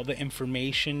like all the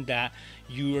information that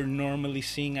you are normally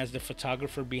seeing as the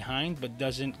photographer behind, but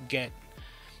doesn't get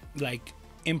like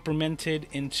implemented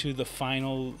into the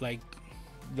final, like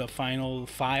the final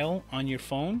file on your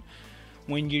phone.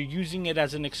 When you're using it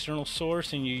as an external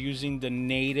source and you're using the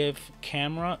native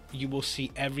camera, you will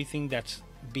see everything that's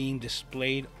being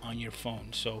displayed on your phone.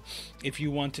 So if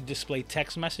you want to display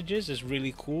text messages, it's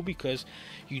really cool because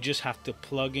you just have to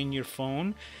plug in your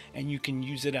phone and you can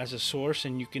use it as a source,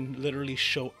 and you can literally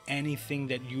show anything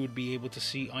that you would be able to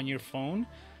see on your phone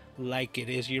like it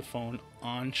is your phone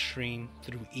on stream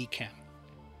through Ecamm.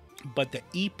 But the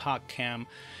EpochCam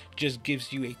just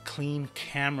gives you a clean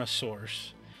camera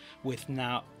source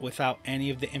without any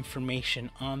of the information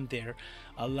on there,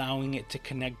 allowing it to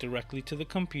connect directly to the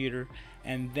computer.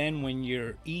 And then when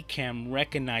your Ecamm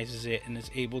recognizes it and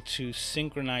is able to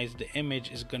synchronize the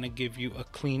image, is going to give you a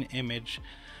clean image,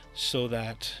 so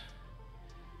that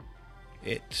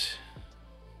it,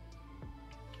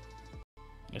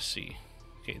 let's see,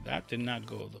 okay, that did not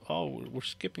go. Oh, we're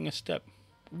skipping a step.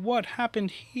 What happened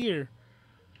here?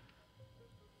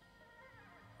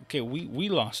 Okay, we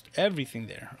lost everything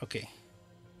there. Okay,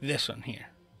 this one here.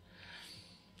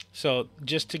 So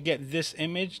just to get this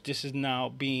image, this is now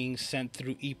being sent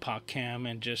through EPOCam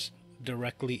and just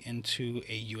directly into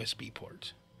a USB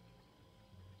port.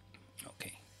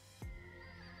 Okay.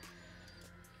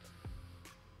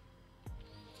 It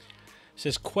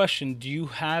says, question, do you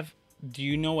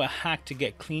know a hack to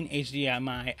get clean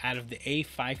HDMI out of the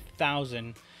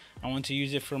A5000? I want to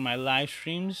use it for my live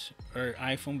streams or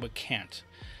iPhone, but can't.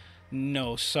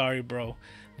 No, sorry, bro.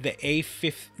 The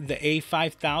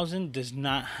A5000 does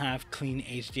not have clean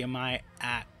HDMI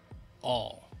at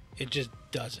all. It just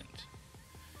doesn't.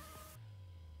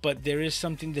 But there is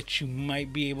something that you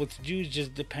might be able to do. It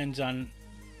just depends on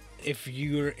if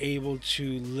you're able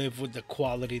to live with the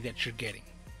quality that you're getting.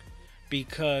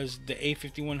 Because the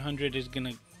A5100 is going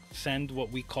to send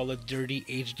what we call a dirty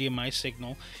HDMI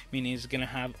signal, meaning it's going to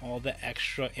have all the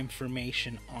extra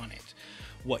information on it.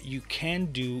 What you can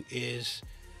do is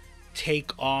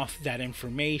take off that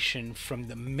information from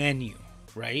the menu,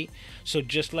 right? So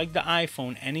just like the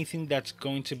iPhone, anything that's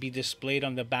going to be displayed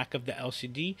on the back of the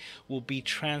LCD will be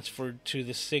transferred to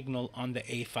the signal on the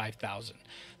A5000.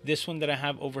 This one that I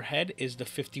have overhead is the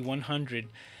 5100,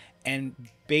 and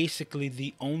basically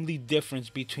the only difference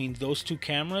between those two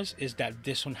cameras is that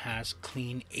this one has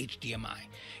clean HDMI.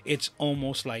 It's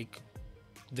almost like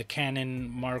the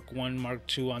Canon Mark 1, Mark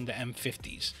 2 on the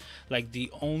M50s. Like, the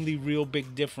only real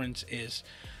big difference is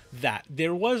that.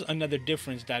 There was another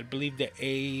difference that I believe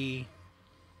the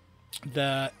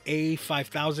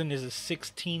A5000 is a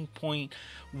 16.1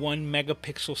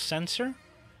 megapixel sensor,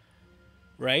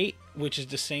 right? Which is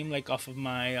the same like off of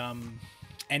my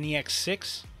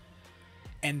NEX6.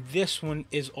 And this one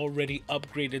is already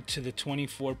upgraded to the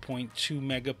 24.2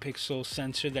 megapixel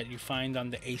sensor that you find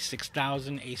on the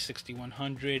A6000,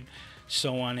 A6100,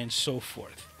 so on and so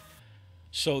forth.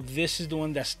 So this is the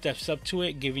one that steps up to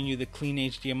it, giving you the clean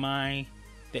HDMI.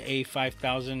 The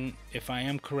A5000, if I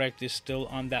am correct, is still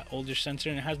on that older sensor,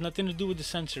 and it has nothing to do with the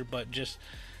sensor, but just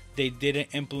they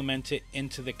didn't implement it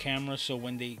into the camera. So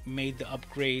when they made the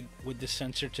upgrade with the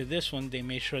sensor to this one, they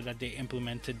made sure that they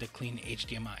implemented the clean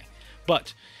HDMI.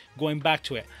 But going back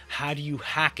to it, how do you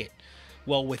hack it?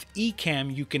 Well, with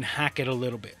Ecamm, you can hack it a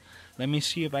little bit. Let me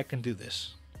see if I can do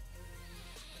this.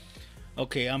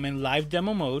 Okay, I'm in live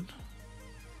demo mode.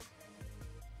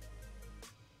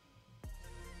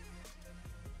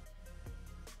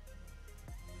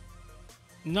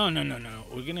 No.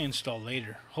 We're going to install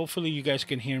later. Hopefully you guys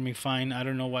can hear me fine. I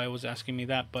don't know why it was asking me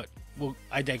that, but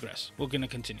I digress. We're going to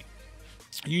continue.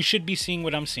 You should be seeing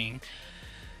what I'm seeing.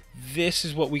 This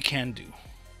is what we can do.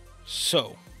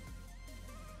 So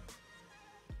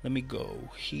let me go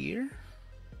here.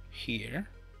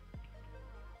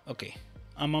 Okay,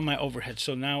 I'm on my overhead,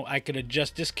 so now I could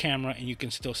adjust this camera and you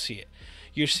can still see it.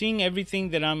 You're seeing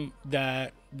everything that I'm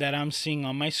seeing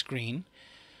on my screen,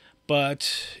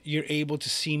 but you're able to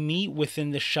see me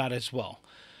within the shot as well.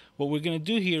 What we're gonna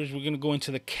do here is we're gonna go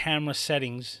into the camera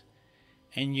settings,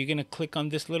 and you're gonna click on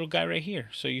this little guy right here.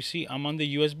 So you see I'm on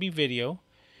the USB video.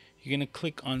 You're gonna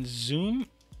click on zoom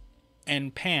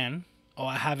and pan. Oh,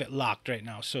 I have it locked right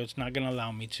now, so it's not gonna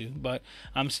allow me to, but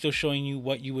I'm still showing you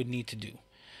what you would need to do.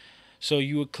 So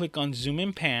you would click on zoom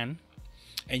and pan,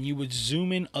 and you would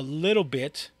zoom in a little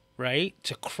bit, right,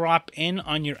 to crop in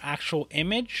on your actual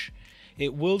image.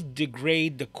 It will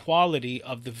degrade the quality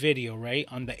of the video, right,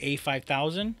 on the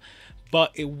A5000, but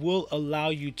it will allow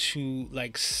you to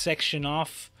like section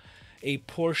off a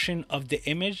portion of the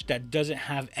image that doesn't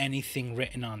have anything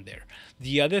written on there.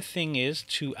 The other thing is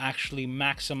to actually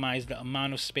maximize the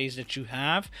amount of space that you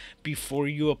have before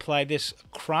you apply this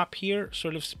crop here, so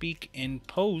to speak, in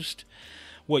post.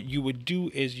 What you would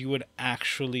do is you would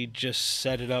actually just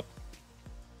set it up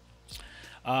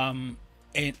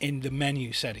in the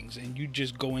menu settings, and you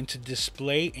just go into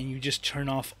display and you just turn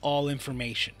off all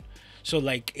information. So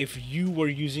like if you were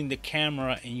using the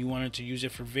camera and you wanted to use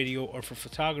it for video or for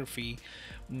photography,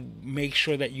 make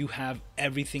sure that you have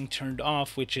everything turned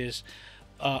off, which is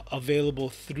available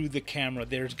through the camera.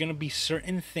 There's going to be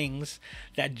certain things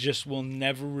that just will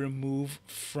never remove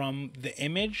from the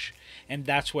image, and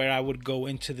that's where I would go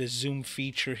into the zoom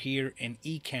feature here in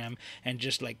Ecamm and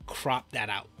just like crop that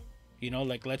out. You know,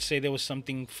 like let's say there was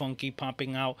something funky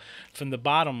popping out from the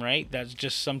bottom, right? That's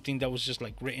just something that was just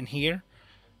like written here,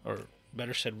 or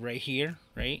better said right here,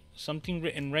 right? Something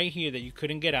written right here that you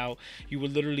couldn't get out. You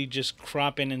would literally just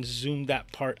crop in and zoom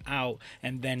that part out,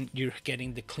 and then you're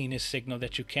getting the cleanest signal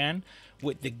that you can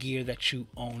with the gear that you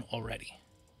own already.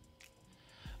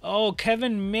 Oh,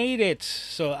 Kevin made it.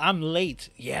 So I'm late.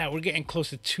 Yeah, we're getting close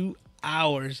to 2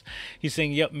 hours. He's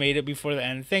saying, yep, made it before the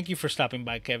end. Thank you for stopping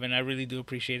by, Kevin. I really do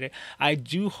appreciate it. I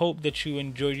do hope that you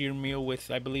enjoyed your meal with,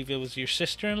 I believe it was your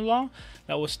sister-in-law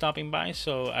that was stopping by.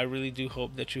 So I really do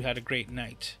hope that you had a great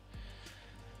night.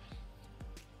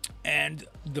 And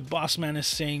the boss man is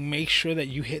saying, make sure that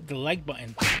you hit the like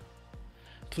button.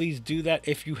 Please do that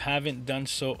if you haven't done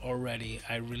so already.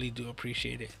 I really do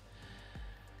appreciate it.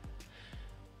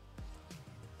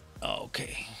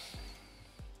 Okay.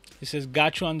 It says,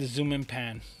 got you on the zoom in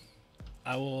pan.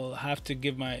 I will have to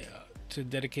give my to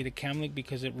dedicate a cam link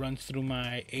because it runs through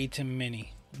my Ecamm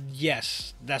Mini.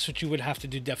 Yes, that's what you would have to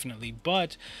do, definitely.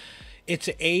 But it's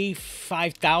an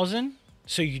A5000,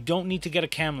 so you don't need to get a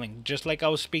cam link. Just like I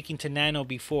was speaking to Nano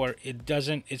before,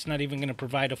 it's not even going to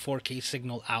provide a 4K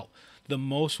signal out. The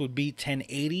most would be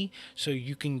 1080, so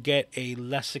you can get a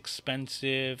less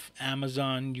expensive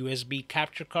Amazon USB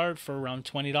capture card for around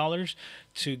 $20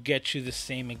 to get you the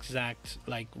same exact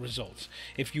like results.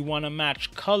 If you want to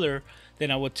match color,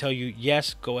 then I would tell you,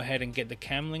 yes, go ahead and get the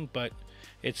cam link, but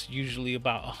it's usually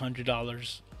about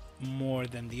 $100 more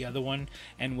than the other one.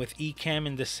 And with Ecamm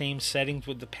in the same settings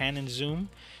with the pan and zoom,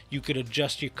 you could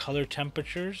adjust your color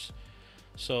temperatures.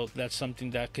 So that's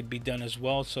something that could be done as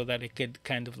well, so that it could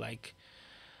kind of like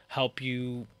help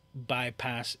you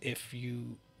bypass if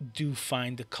you do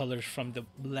find the colors from the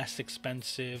less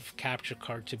expensive capture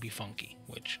card to be funky,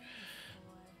 which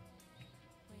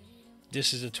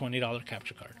this is a $20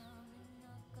 capture card.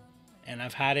 And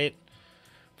I've had it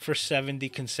for 70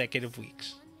 consecutive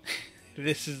weeks.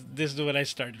 This is what I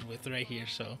started with right here,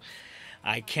 so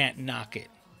I can't knock it.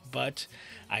 But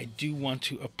I do want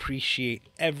to appreciate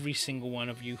every single one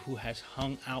of you who has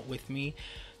hung out with me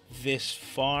this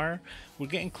far. We're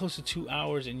getting close to 2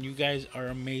 hours, and you guys are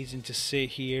amazing to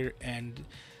sit here and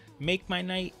make my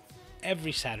night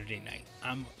every Saturday night.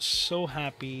 I'm so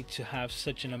happy to have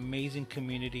such an amazing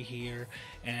community here,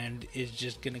 and it's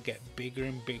just gonna get bigger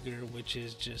and bigger, which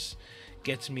is just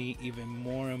gets me even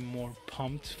more and more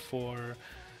pumped for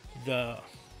the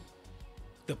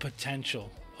potential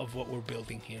of what we're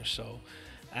building here. So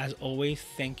as always,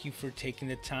 thank you for taking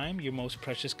the time, your most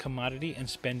precious commodity, and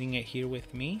spending it here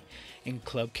with me in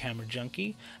Club Camera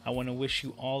Junkie. I want to wish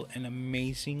you all an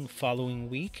amazing following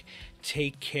week.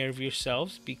 Take care of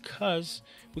yourselves, because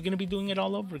we're going to be doing it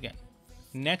all over again.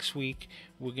 Next week,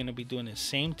 we're going to be doing it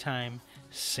same time,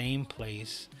 same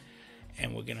place,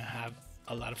 and we're going to have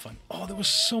a lot of fun. Oh, there was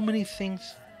so many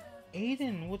things.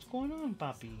 Aiden, what's going on,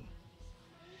 Papi?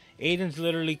 Aiden's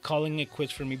literally calling it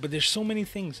quits for me, but there's so many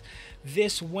things.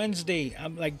 This Wednesday,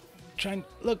 I'm like trying.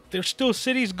 Look, there's still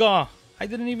Cities Gaw. I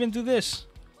didn't even do this.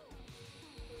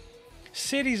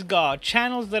 Cities Gaw,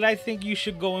 channels that I think you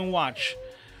should go and watch.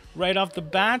 Right off the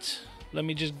bat, let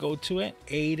me just go to it.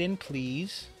 Aiden,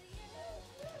 please.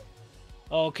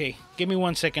 Okay, give me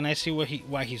 1 second. I see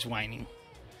why he's whining.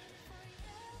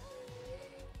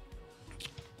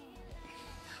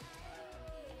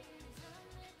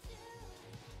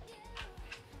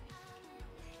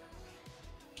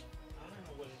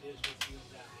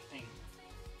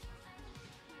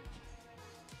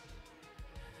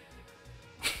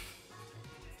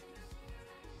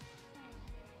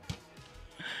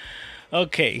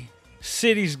 Okay,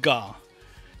 Cities Gaw,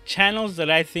 channels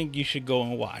that I think you should go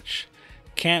and watch.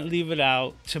 Can't leave it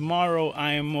out. Tomorrow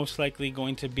I am most likely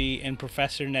going to be in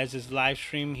Professor Nez's live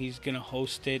stream. He's going to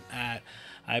host it at,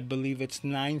 I believe it's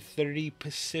 9:30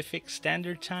 Pacific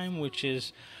Standard Time, which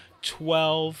is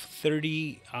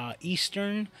 12:30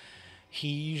 Eastern. He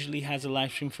usually has a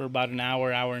live stream for about an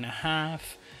hour, hour and a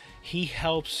half. He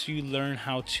helps you learn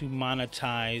how to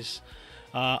monetize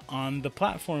on the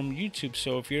platform YouTube.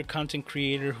 So if you're a content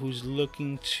creator who's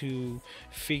looking to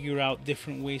figure out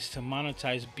different ways to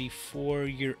monetize before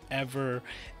you're ever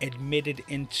admitted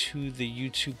into the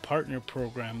YouTube partner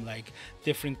program, like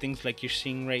different things like you're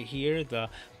seeing right here, the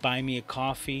Buy Me a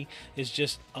Coffee, is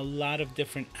just a lot of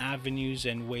different avenues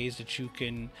and ways that you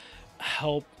can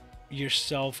help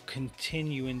yourself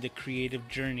continue in the creative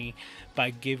journey by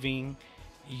giving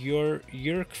your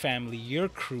family, your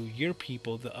crew, your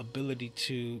people the ability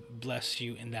to bless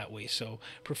you in that way. So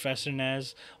Professor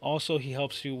Nez also, he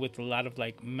helps you with a lot of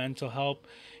like mental help.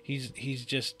 He's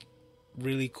just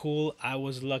really cool. I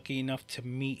was lucky enough to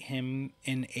meet him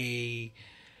in a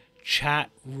chat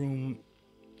room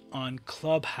on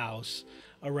Clubhouse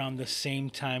around the same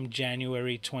time,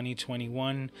 January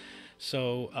 2021.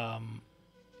 So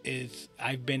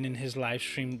I've been in his live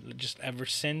stream just ever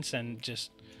since, and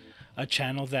just a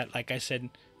channel that, like I said,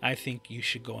 I think you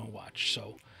should go and watch.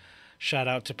 So shout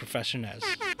out to Professor Nez.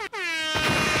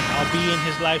 I'll be in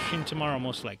his live stream tomorrow,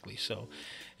 most likely. So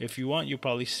if you want, you'll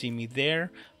probably see me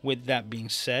there. With that being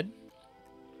said,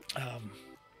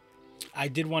 I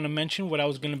did want to mention what I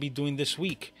was going to be doing this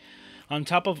week. On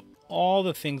top of all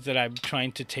the things that I'm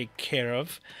trying to take care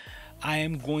of, I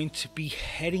am going to be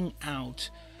heading out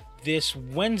this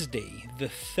Wednesday, the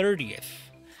 30th,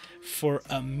 for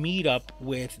a meetup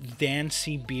with Dan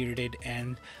C. Bearded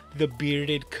and the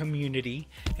Bearded community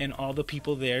and all the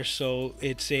people there. So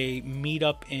it's a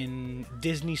meetup in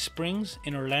Disney Springs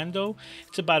in Orlando.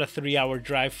 It's about a 3-hour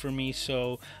drive for me.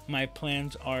 So my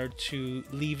plans are to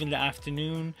leave in the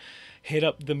afternoon, hit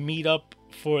up the meetup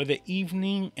for the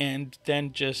evening, and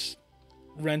then just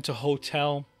rent a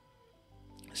hotel,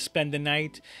 spend the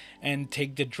night, and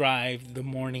take the drive the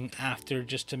morning after,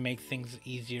 just to make things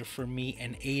easier for me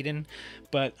and Aiden.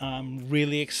 But I'm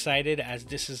really excited, as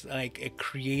this is like a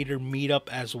creator meetup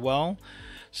as well.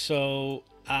 So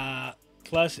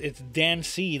plus it's Dan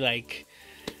C. Like,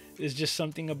 there's just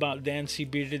something about Dan C.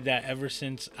 Bearded that ever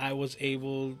since I was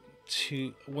able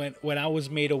to, when I was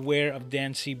made aware of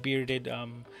Dan C. Bearded,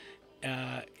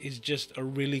 is just a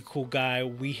really cool guy.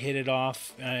 We hit it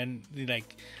off, and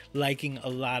liking a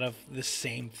lot of the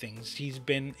same things. He's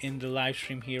been in the live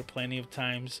stream here plenty of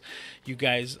times. You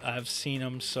guys have seen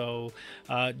him. So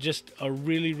just a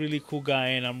really, really cool guy,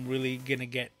 and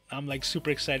I'm like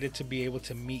super excited to be able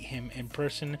to meet him in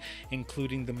person,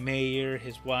 including the mayor,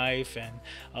 his wife, and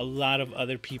a lot of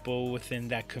other people within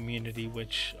that community,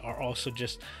 which are also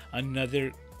just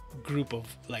another group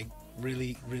of like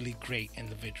really, really great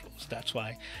individuals. That's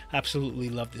why I absolutely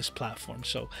love this platform.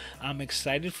 So I'm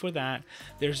excited for that.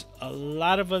 There's a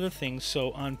lot of other things.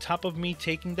 So on top of me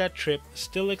taking that trip,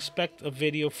 still expect a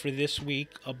video for this week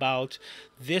about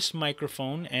this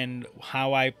microphone and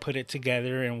how I put it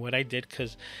together and what I did,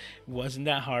 because it wasn't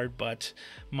that hard. But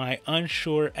my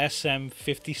Unsure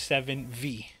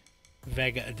SM57V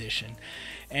Vega edition,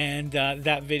 and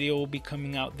that video will be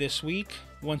coming out this week.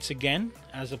 Once again,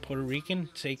 as a Puerto Rican,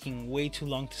 taking way too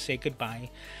long to say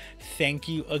goodbye. Thank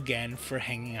you again for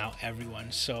hanging out,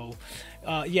 everyone. So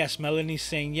yes, Melanie's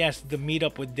saying yes, the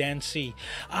meetup with Dan C.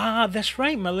 That's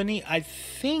right, Melanie. I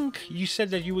think you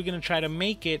said that you were going to try to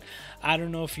make it. I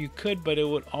don't know if you could, but it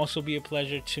would also be a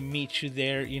pleasure to meet you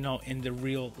there, you know, in the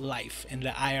real life, in the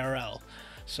IRL.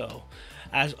 So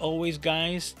as always,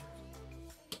 guys,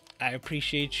 I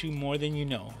appreciate you more than you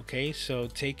know. Okay, so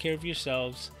take care of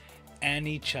yourselves and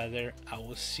each other. I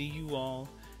will see you all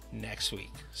next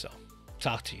week. So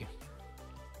talk to you.